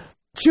me.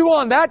 Chew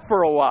on that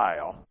for a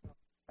while.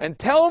 And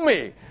tell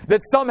me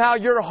that somehow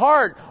your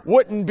heart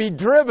wouldn't be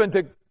driven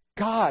to,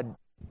 God,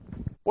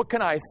 what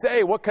can I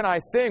say? What can I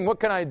sing? What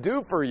can I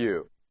do for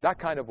you? That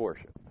kind of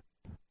worship.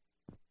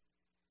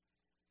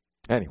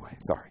 Anyway,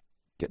 sorry.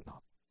 Getting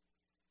off.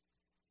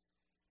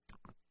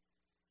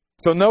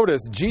 So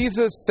notice,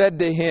 Jesus said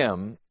to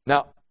him,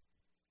 now,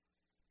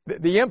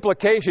 the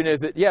implication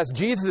is that, yes,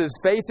 Jesus is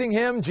facing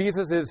him.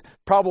 Jesus is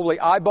probably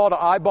eyeball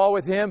to eyeball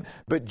with him.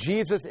 But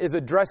Jesus is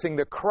addressing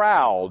the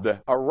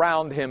crowd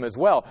around him as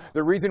well.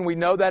 The reason we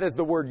know that is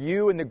the word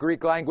you in the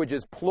Greek language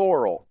is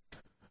plural.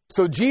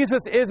 So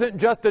Jesus isn't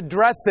just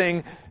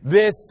addressing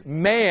this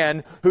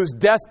man who's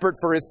desperate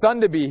for his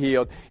son to be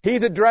healed.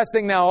 He's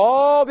addressing now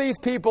all these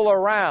people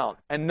around.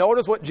 And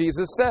notice what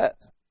Jesus says.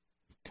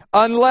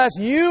 Unless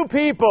you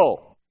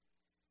people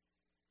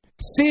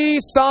see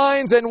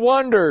signs and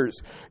wonders,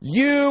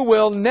 you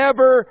will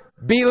never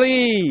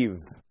believe.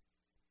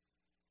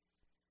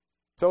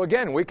 So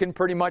again, we can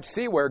pretty much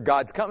see where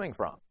God's coming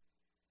from.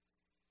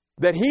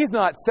 That He's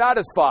not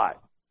satisfied.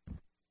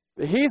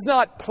 He's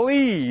not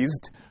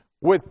pleased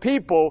with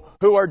people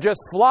who are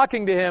just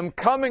flocking to Him,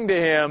 coming to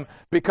Him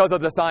because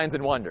of the signs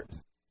and wonders.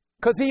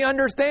 Because He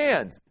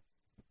understands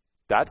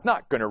that's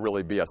not going to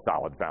really be a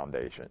solid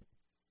foundation.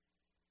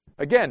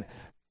 Again,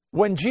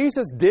 when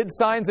Jesus did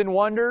signs and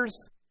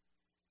wonders,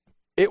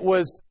 it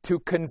was to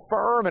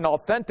confirm and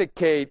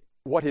authenticate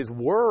what His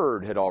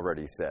Word had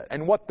already said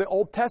and what the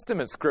Old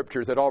Testament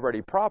Scriptures had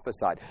already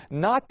prophesied,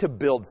 not to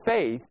build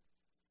faith.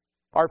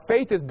 Our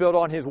faith is built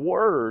on His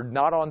Word,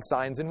 not on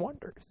signs and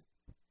wonders,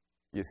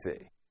 you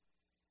see.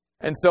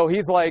 And so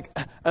He's like,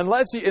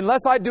 unless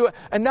I do it.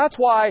 And that's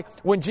why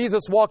when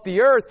Jesus walked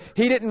the earth,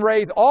 He didn't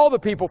raise all the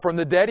people from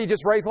the dead. He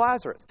just raised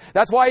Lazarus.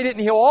 That's why He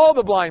didn't heal all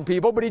the blind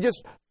people, but He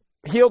just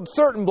healed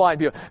certain blind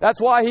people.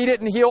 That's why He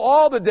didn't heal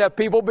all the deaf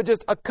people, but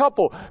just a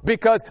couple.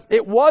 Because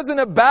it wasn't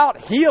about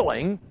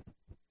healing.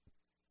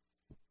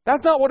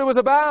 That's not what it was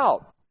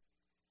about.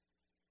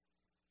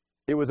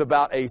 It was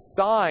about a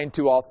sign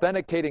to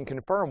authenticate and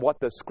confirm what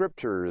the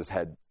Scriptures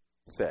had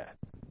said.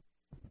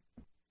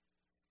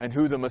 And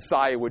who the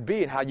Messiah would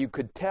be and how you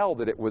could tell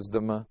that it was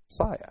the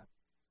Messiah.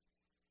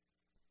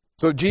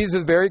 So Jesus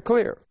is very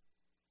clear.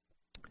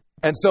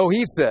 And so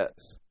He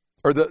says,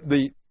 or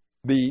the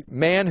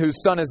man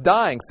whose son is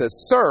dying says,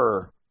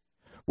 Sir,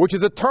 which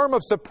is a term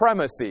of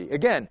supremacy.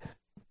 Again,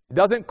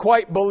 doesn't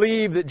quite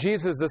believe that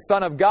Jesus is the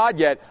Son of God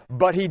yet,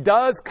 but he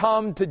does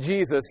come to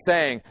Jesus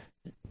saying,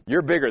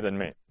 you're bigger than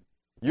me.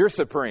 You're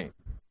supreme.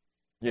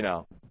 You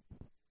know.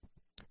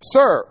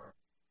 Sir,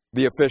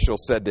 the official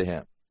said to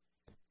him,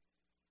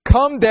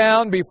 come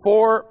down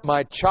before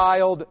my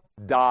child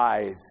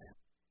dies.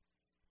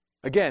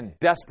 Again,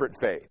 desperate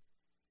faith.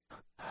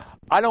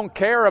 I don't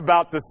care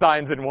about the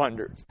signs and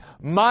wonders.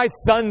 My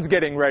son's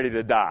getting ready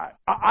to die.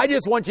 I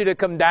just want you to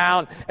come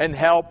down and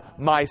help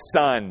my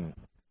son.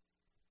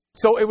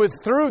 So it was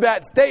through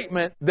that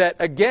statement that,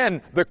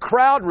 again, the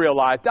crowd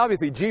realized,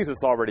 obviously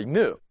Jesus already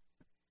knew,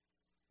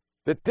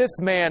 that this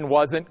man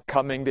wasn't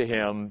coming to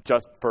him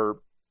just for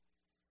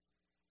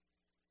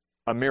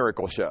a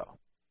miracle show.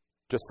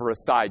 Just for a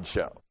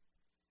sideshow.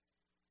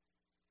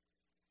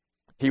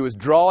 He was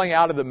drawing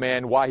out of the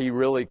man why he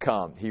really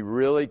come. He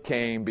really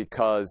came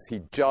because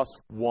he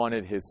just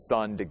wanted his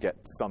son to get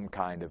some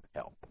kind of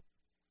help.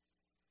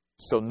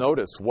 So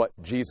notice what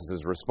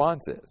Jesus'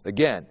 response is.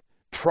 Again,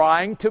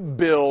 trying to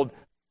build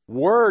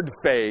word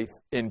faith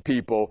in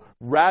people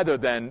rather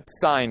than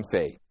sign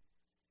faith.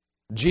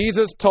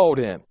 Jesus told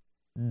him,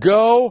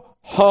 "Go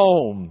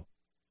home.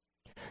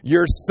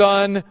 Your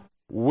son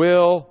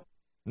will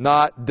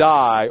not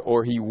die,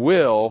 or he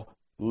will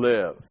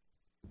live."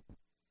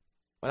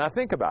 When I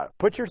think about it,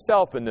 put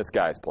yourself in this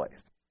guy's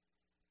place.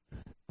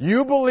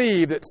 You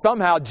believe that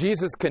somehow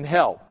Jesus can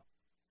help.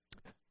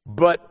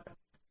 But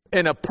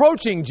in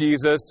approaching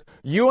Jesus,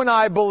 you and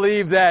I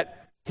believe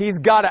that he's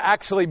got to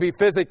actually be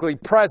physically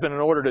present in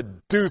order to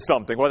do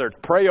something, whether it's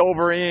pray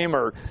over him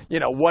or,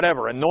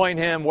 whatever, anoint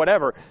him,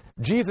 whatever.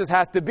 Jesus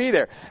has to be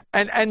there.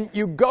 And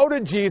you go to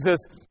Jesus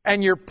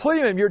and you're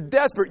pleading him, you're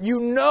desperate. You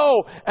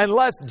know,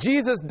 unless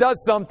Jesus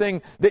does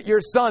something, that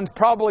your son's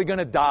probably going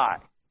to die.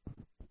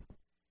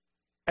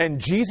 And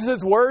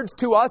Jesus' words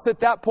to us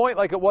at that point,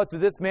 like it was to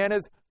this man,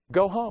 is,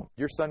 "Go home.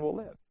 Your son will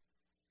live."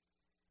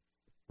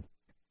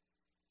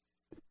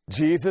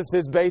 Jesus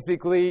is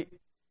basically,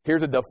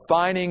 here's a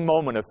defining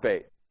moment of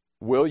faith.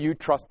 Will you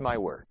trust my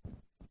word?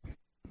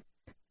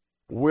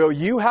 Will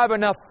you have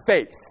enough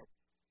faith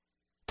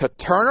to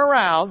turn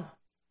around,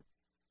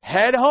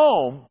 head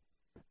home,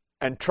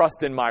 and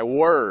trust in my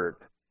word?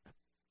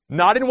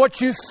 Not in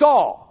what you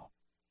saw,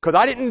 because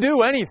I didn't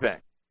do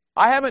anything.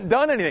 I haven't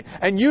done anything,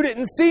 and you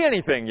didn't see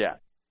anything yet.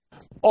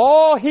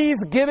 All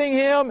he's giving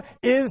him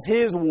is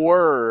his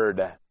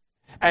word.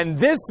 And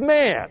this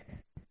man,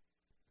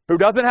 who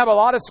doesn't have a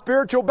lot of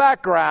spiritual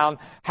background,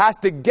 has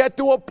to get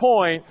to a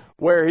point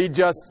where he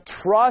just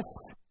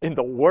trusts in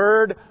the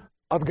word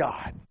of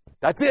God.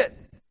 That's it.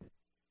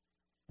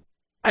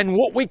 And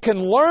what we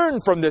can learn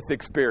from this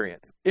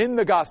experience in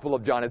the Gospel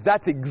of John is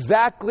that's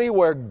exactly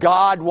where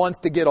God wants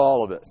to get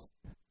all of us.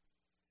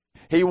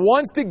 He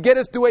wants to get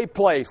us to a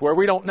place where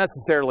we don't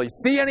necessarily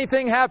see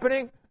anything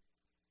happening,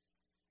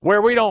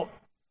 where we don't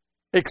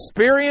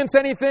experience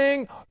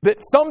anything, that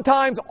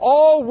sometimes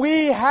all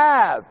we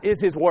have is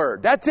his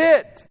word. That's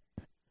it.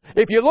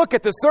 If you look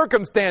at the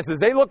circumstances,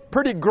 they look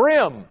pretty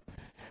grim.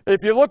 If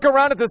you look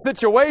around at the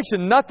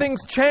situation,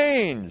 nothing's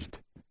changed.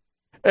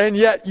 And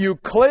yet you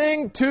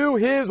cling to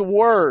his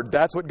word.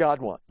 That's what God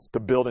wants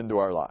to build into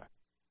our lives.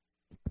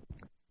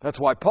 That's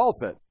why Paul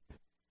said,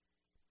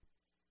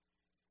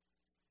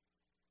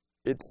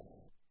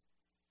 it's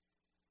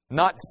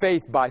not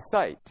faith by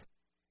sight.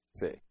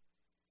 See?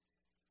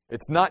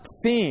 It's not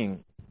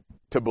seeing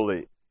to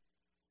believe.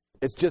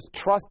 It's just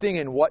trusting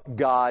in what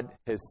God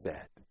has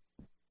said.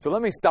 So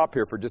let me stop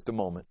here for just a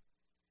moment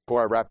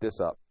before I wrap this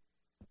up.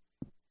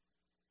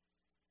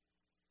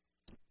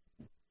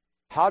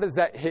 How does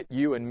that hit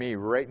you and me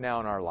right now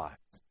in our lives?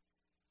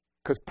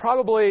 Because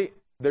probably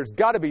there's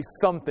got to be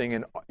something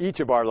in each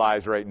of our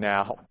lives right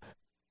now,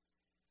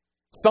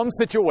 some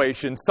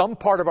situation, some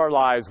part of our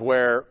lives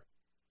where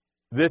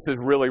this is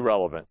really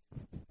relevant,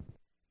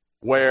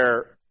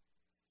 where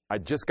I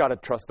just got to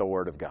trust the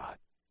Word of God.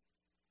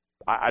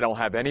 I don't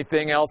have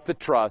anything else to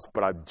trust,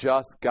 but I've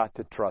just got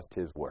to trust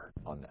His Word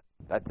on that.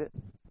 That's it.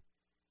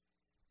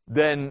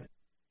 Then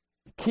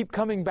keep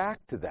coming back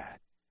to that.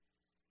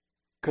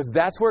 Because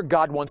that's where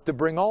God wants to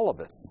bring all of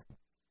us.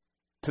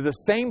 To the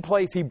same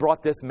place He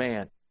brought this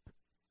man,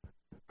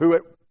 who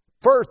at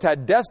first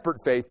had desperate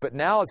faith, but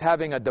now is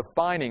having a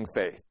defining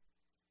faith.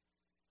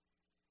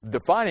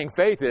 Defining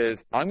faith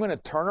is, I'm going to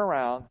turn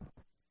around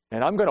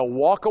and I'm going to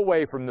walk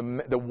away from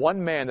the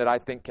one man that I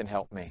think can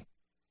help me.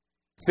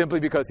 Simply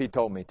because he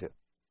told me to.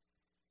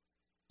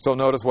 So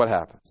notice what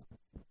happens.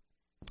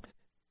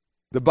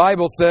 The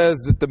Bible says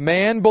that the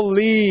man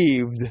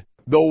believed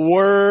the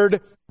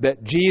word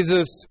that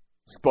Jesus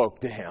spoke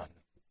to him.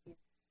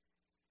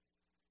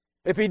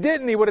 If he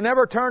didn't, he would have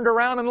never turned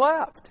around and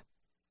left.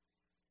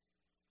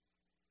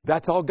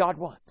 That's all God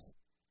wants.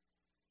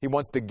 He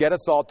wants to get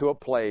us all to a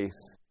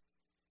place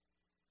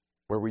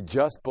where we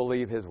just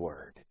believe His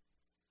word.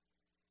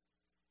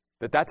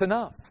 That's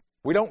enough.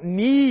 We don't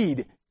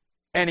need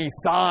any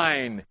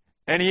sign,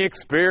 any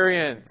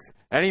experience,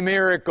 any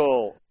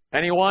miracle,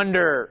 any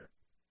wonder.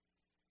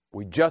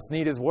 We just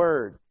need His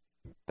word.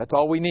 That's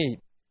all we need.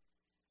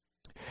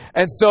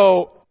 And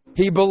so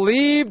he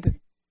believed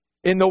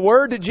in the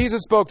word that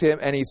Jesus spoke to him,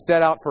 and he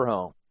set out for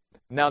home.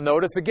 Now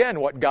notice again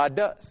what God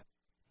does.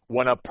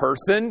 When a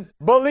person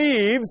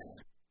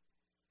believes,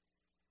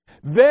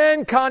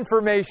 then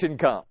confirmation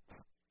comes.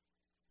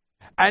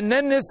 And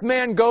then this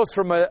man goes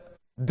from a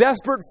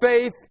desperate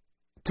faith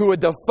to a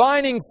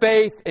defining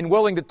faith and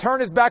willing to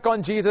turn his back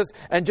on Jesus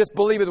and just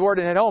believe His word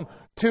and head home,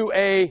 to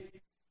a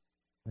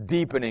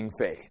deepening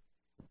faith.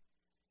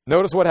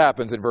 Notice what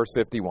happens in verse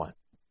 51.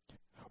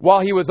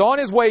 While he was on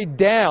his way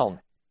down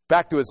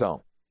back to his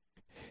home,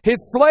 his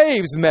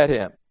slaves met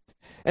him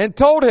and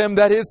told him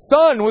that his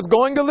son was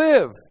going to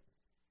live.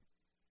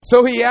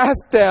 So he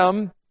asked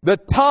them the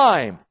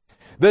time,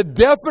 the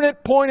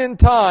definite point in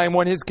time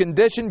when his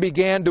condition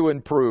began to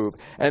improve.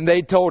 And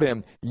they told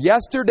him,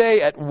 yesterday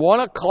at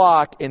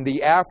 1:00 in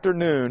the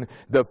afternoon,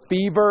 the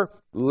fever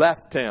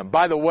left him.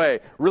 By the way,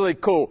 really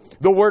cool.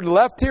 The word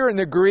left here in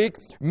the Greek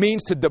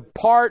means to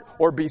depart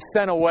or be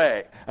sent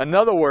away. In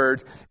other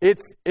words,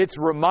 it's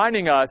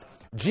reminding us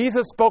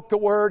Jesus spoke the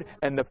word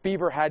and the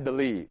fever had to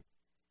leave.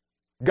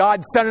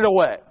 God sent it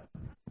away.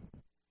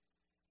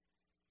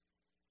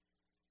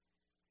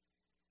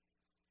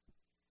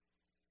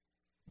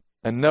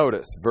 And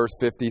notice verse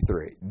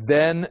 53.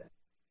 Then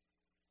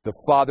the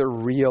father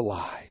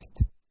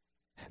realized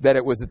that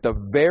it was at the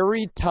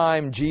very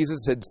time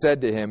Jesus had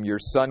said to him, "Your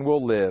son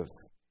will live."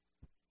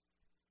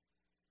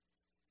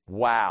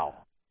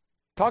 Wow.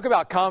 Talk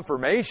about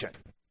confirmation.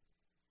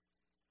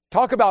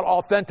 Talk about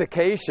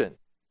authentication.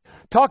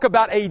 Talk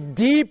about a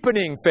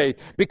deepening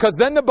faith. Because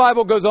then the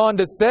Bible goes on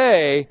to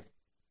say,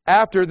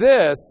 after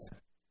this,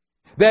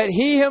 that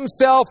he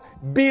himself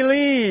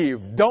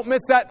believed. Don't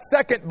miss that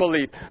second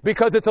belief,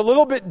 because it's a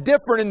little bit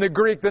different in the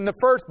Greek than the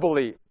first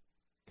belief.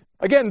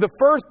 Again, the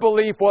first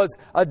belief was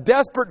a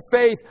desperate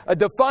faith, a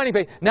defining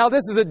faith. Now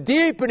this is a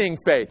deepening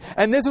faith.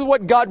 And this is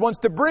what God wants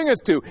to bring us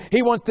to.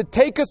 He wants to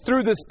take us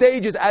through the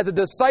stages as a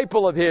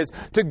disciple of His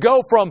to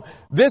go from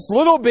this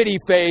little bitty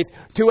faith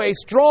to a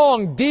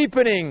strong,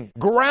 deepening,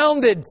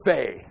 grounded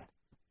faith.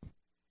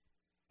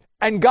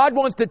 And God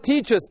wants to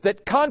teach us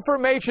that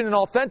confirmation and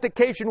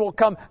authentication will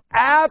come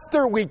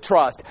after we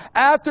trust,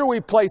 after we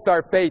place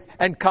our faith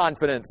and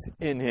confidence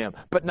in Him,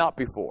 but not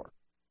before.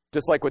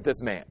 Just like with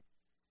this man.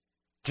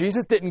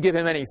 Jesus didn't give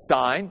him any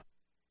sign.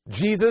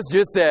 Jesus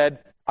just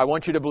said, "I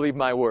want you to believe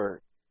my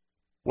word."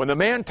 When the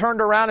man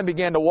turned around and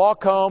began to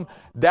walk home,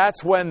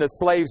 that's when the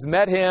slaves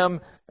met him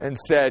and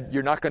said,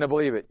 "You're not going to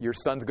believe it. Your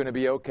son's going to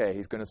be okay.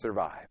 He's going to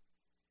survive."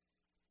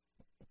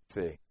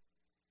 See?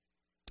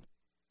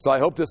 So I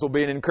hope this will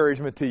be an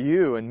encouragement to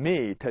you and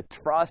me to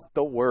trust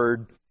the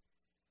word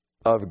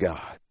of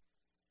God.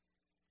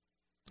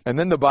 And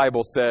then the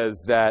Bible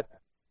says that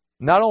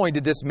not only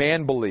did this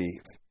man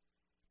believe,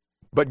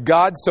 but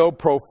God so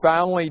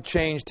profoundly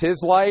changed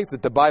his life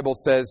that the Bible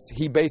says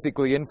he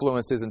basically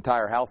influenced his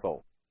entire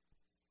household.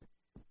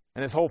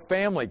 And his whole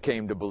family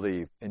came to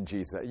believe in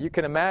Jesus. You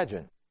can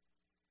imagine.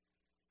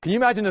 Can you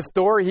imagine the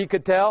story he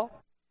could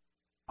tell?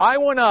 I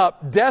went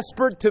up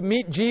desperate to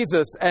meet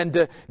Jesus and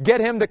to get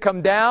Him to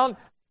come down.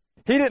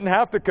 He didn't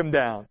have to come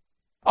down.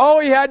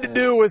 All He had to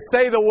do was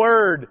say the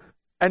word,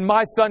 and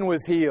my son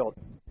was healed.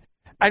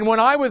 And when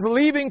I was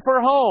leaving for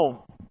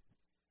home,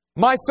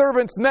 my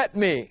servants met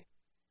me.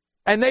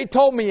 And they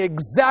told me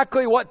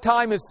exactly what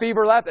time his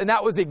fever left, and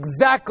that was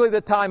exactly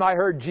the time I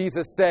heard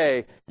Jesus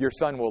say, "Your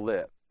son will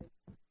live."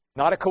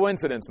 Not a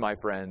coincidence, my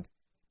friend.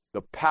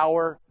 The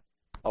power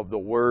of the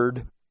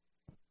Word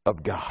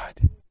of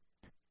God.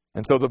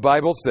 And so the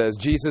Bible says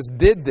Jesus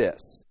did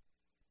this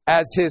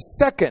as His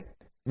second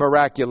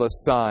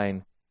miraculous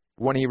sign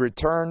when He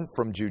returned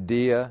from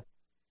Judea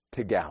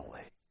to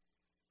Galilee.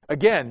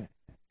 Again,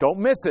 don't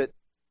miss it.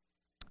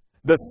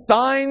 The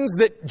signs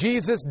that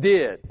Jesus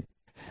did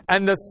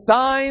and the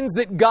signs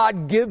that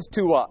God gives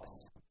to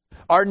us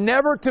are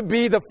never to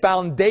be the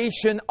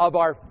foundation of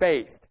our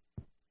faith.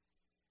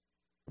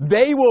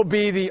 They will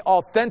be the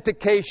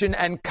authentication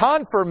and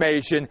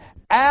confirmation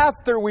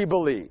after we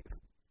believe.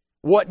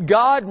 What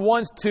God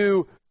wants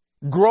to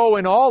grow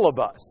in all of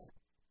us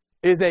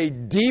is a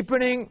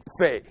deepening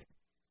faith.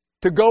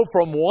 To go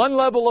from one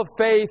level of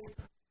faith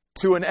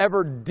to an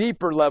ever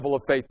deeper level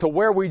of faith, to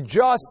where we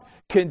just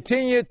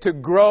continue to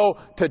grow,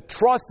 to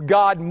trust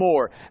God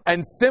more.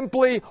 And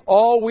simply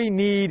all we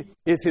need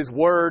is His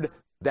Word.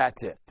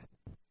 That's it.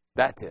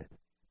 That's it.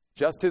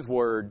 Just His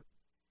Word,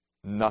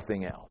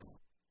 nothing else.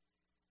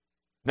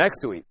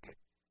 Next week,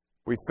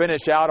 we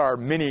finish out our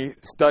mini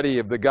study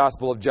of the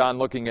Gospel of John,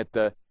 looking at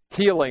the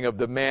healing of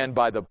the man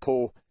by the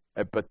pool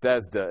at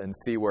Bethesda, and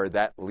see where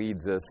that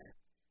leads us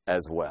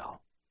as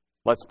well.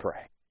 Let's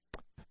pray.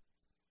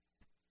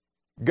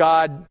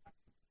 God,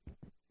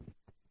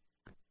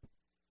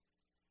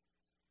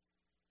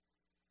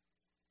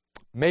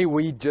 may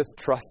we just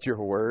trust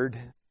Your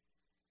Word.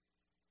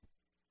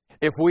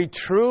 If we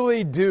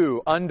truly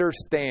do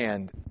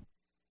understand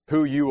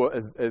who You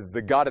as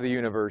the God of the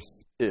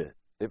universe is,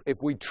 if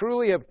we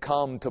truly have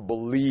come to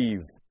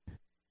believe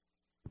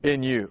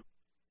in You,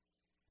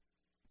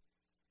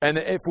 and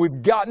if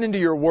we've gotten into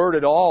Your Word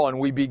at all and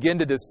we begin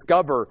to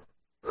discover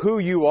who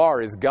You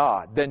are as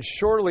God, then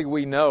surely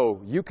we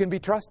know You can be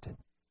trusted.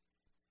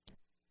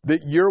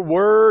 That Your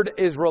Word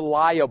is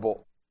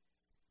reliable.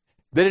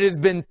 That it has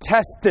been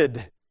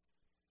tested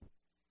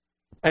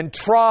and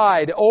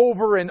tried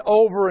over and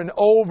over and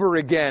over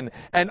again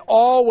and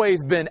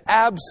always been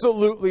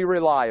absolutely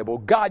reliable.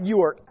 God,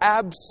 You are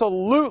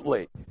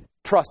absolutely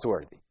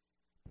trustworthy.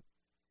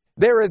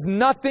 There is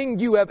nothing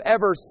You have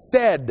ever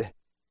said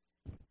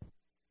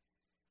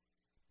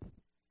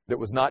that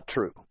was not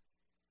true.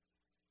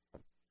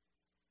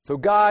 So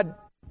God,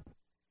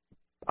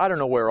 I don't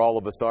know where all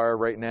of us are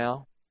right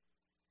now,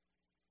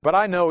 but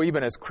I know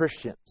even as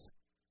Christians,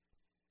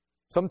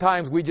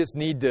 sometimes we just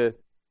need to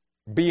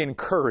be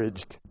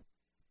encouraged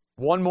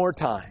one more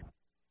time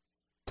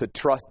to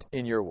trust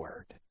in Your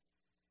Word.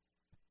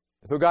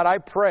 So God, I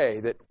pray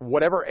that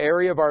whatever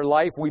area of our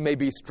life we may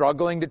be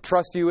struggling to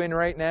trust you in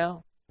right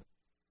now,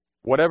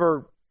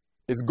 whatever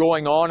is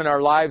going on in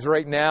our lives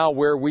right now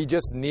where we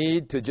just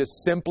need to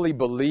just simply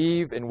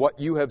believe in what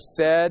you have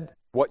said,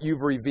 what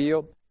you've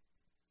revealed,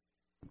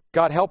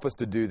 God, help us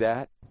to do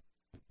that.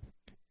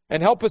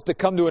 And help us to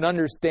come to an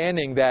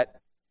understanding that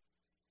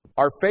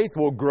our faith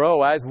will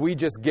grow as we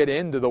just get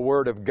into the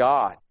Word of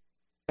God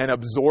and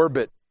absorb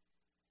it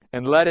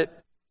and let it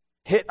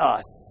hit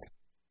us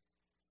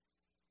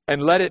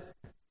and let it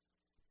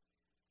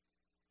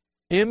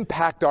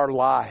impact our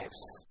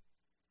lives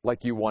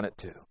like you want it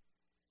to.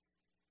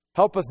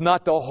 Help us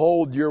not to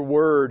hold your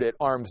Word at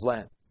arm's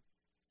length,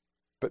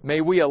 but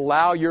may we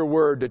allow your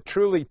Word to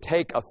truly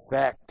take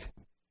effect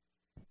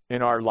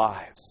in our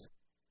lives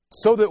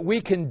so that we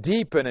can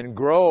deepen and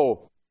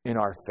grow in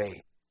our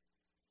faith.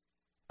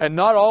 And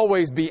not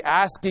always be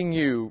asking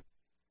you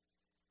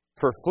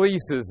for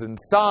fleeces and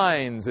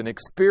signs and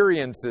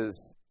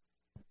experiences,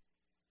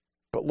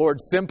 but Lord,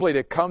 simply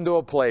to come to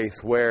a place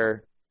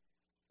where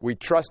we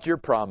trust your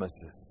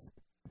promises,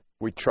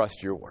 we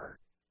trust your word.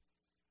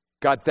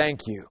 God,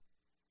 thank you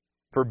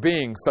for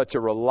being such a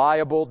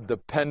reliable,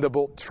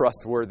 dependable,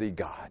 trustworthy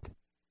God.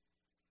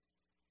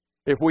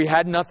 If we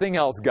had nothing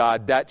else,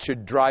 God, that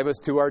should drive us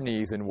to our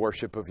knees in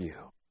worship of you.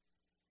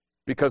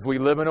 Because we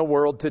live in a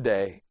world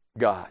today,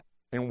 God,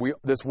 and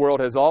this world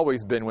has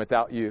always been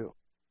without you.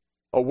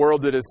 A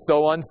world that is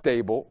so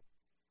unstable,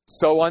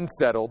 so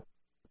unsettled,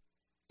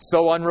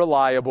 so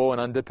unreliable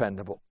and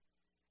undependable.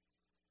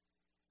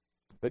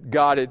 That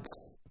God,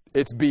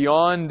 it's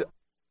beyond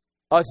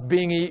us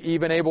being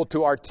even able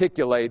to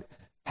articulate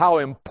how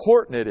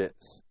important it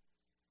is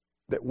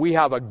that we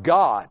have a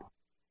God,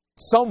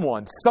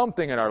 someone,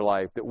 something in our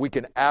life that we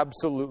can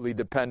absolutely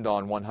depend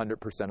on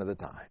 100% of the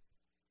time.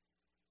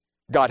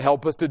 God,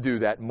 help us to do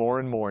that more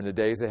and more in the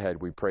days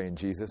ahead. We pray in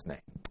Jesus'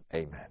 name.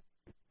 Amen.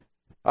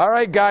 All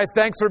right, guys,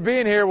 thanks for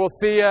being here. We'll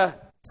see you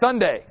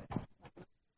Sunday.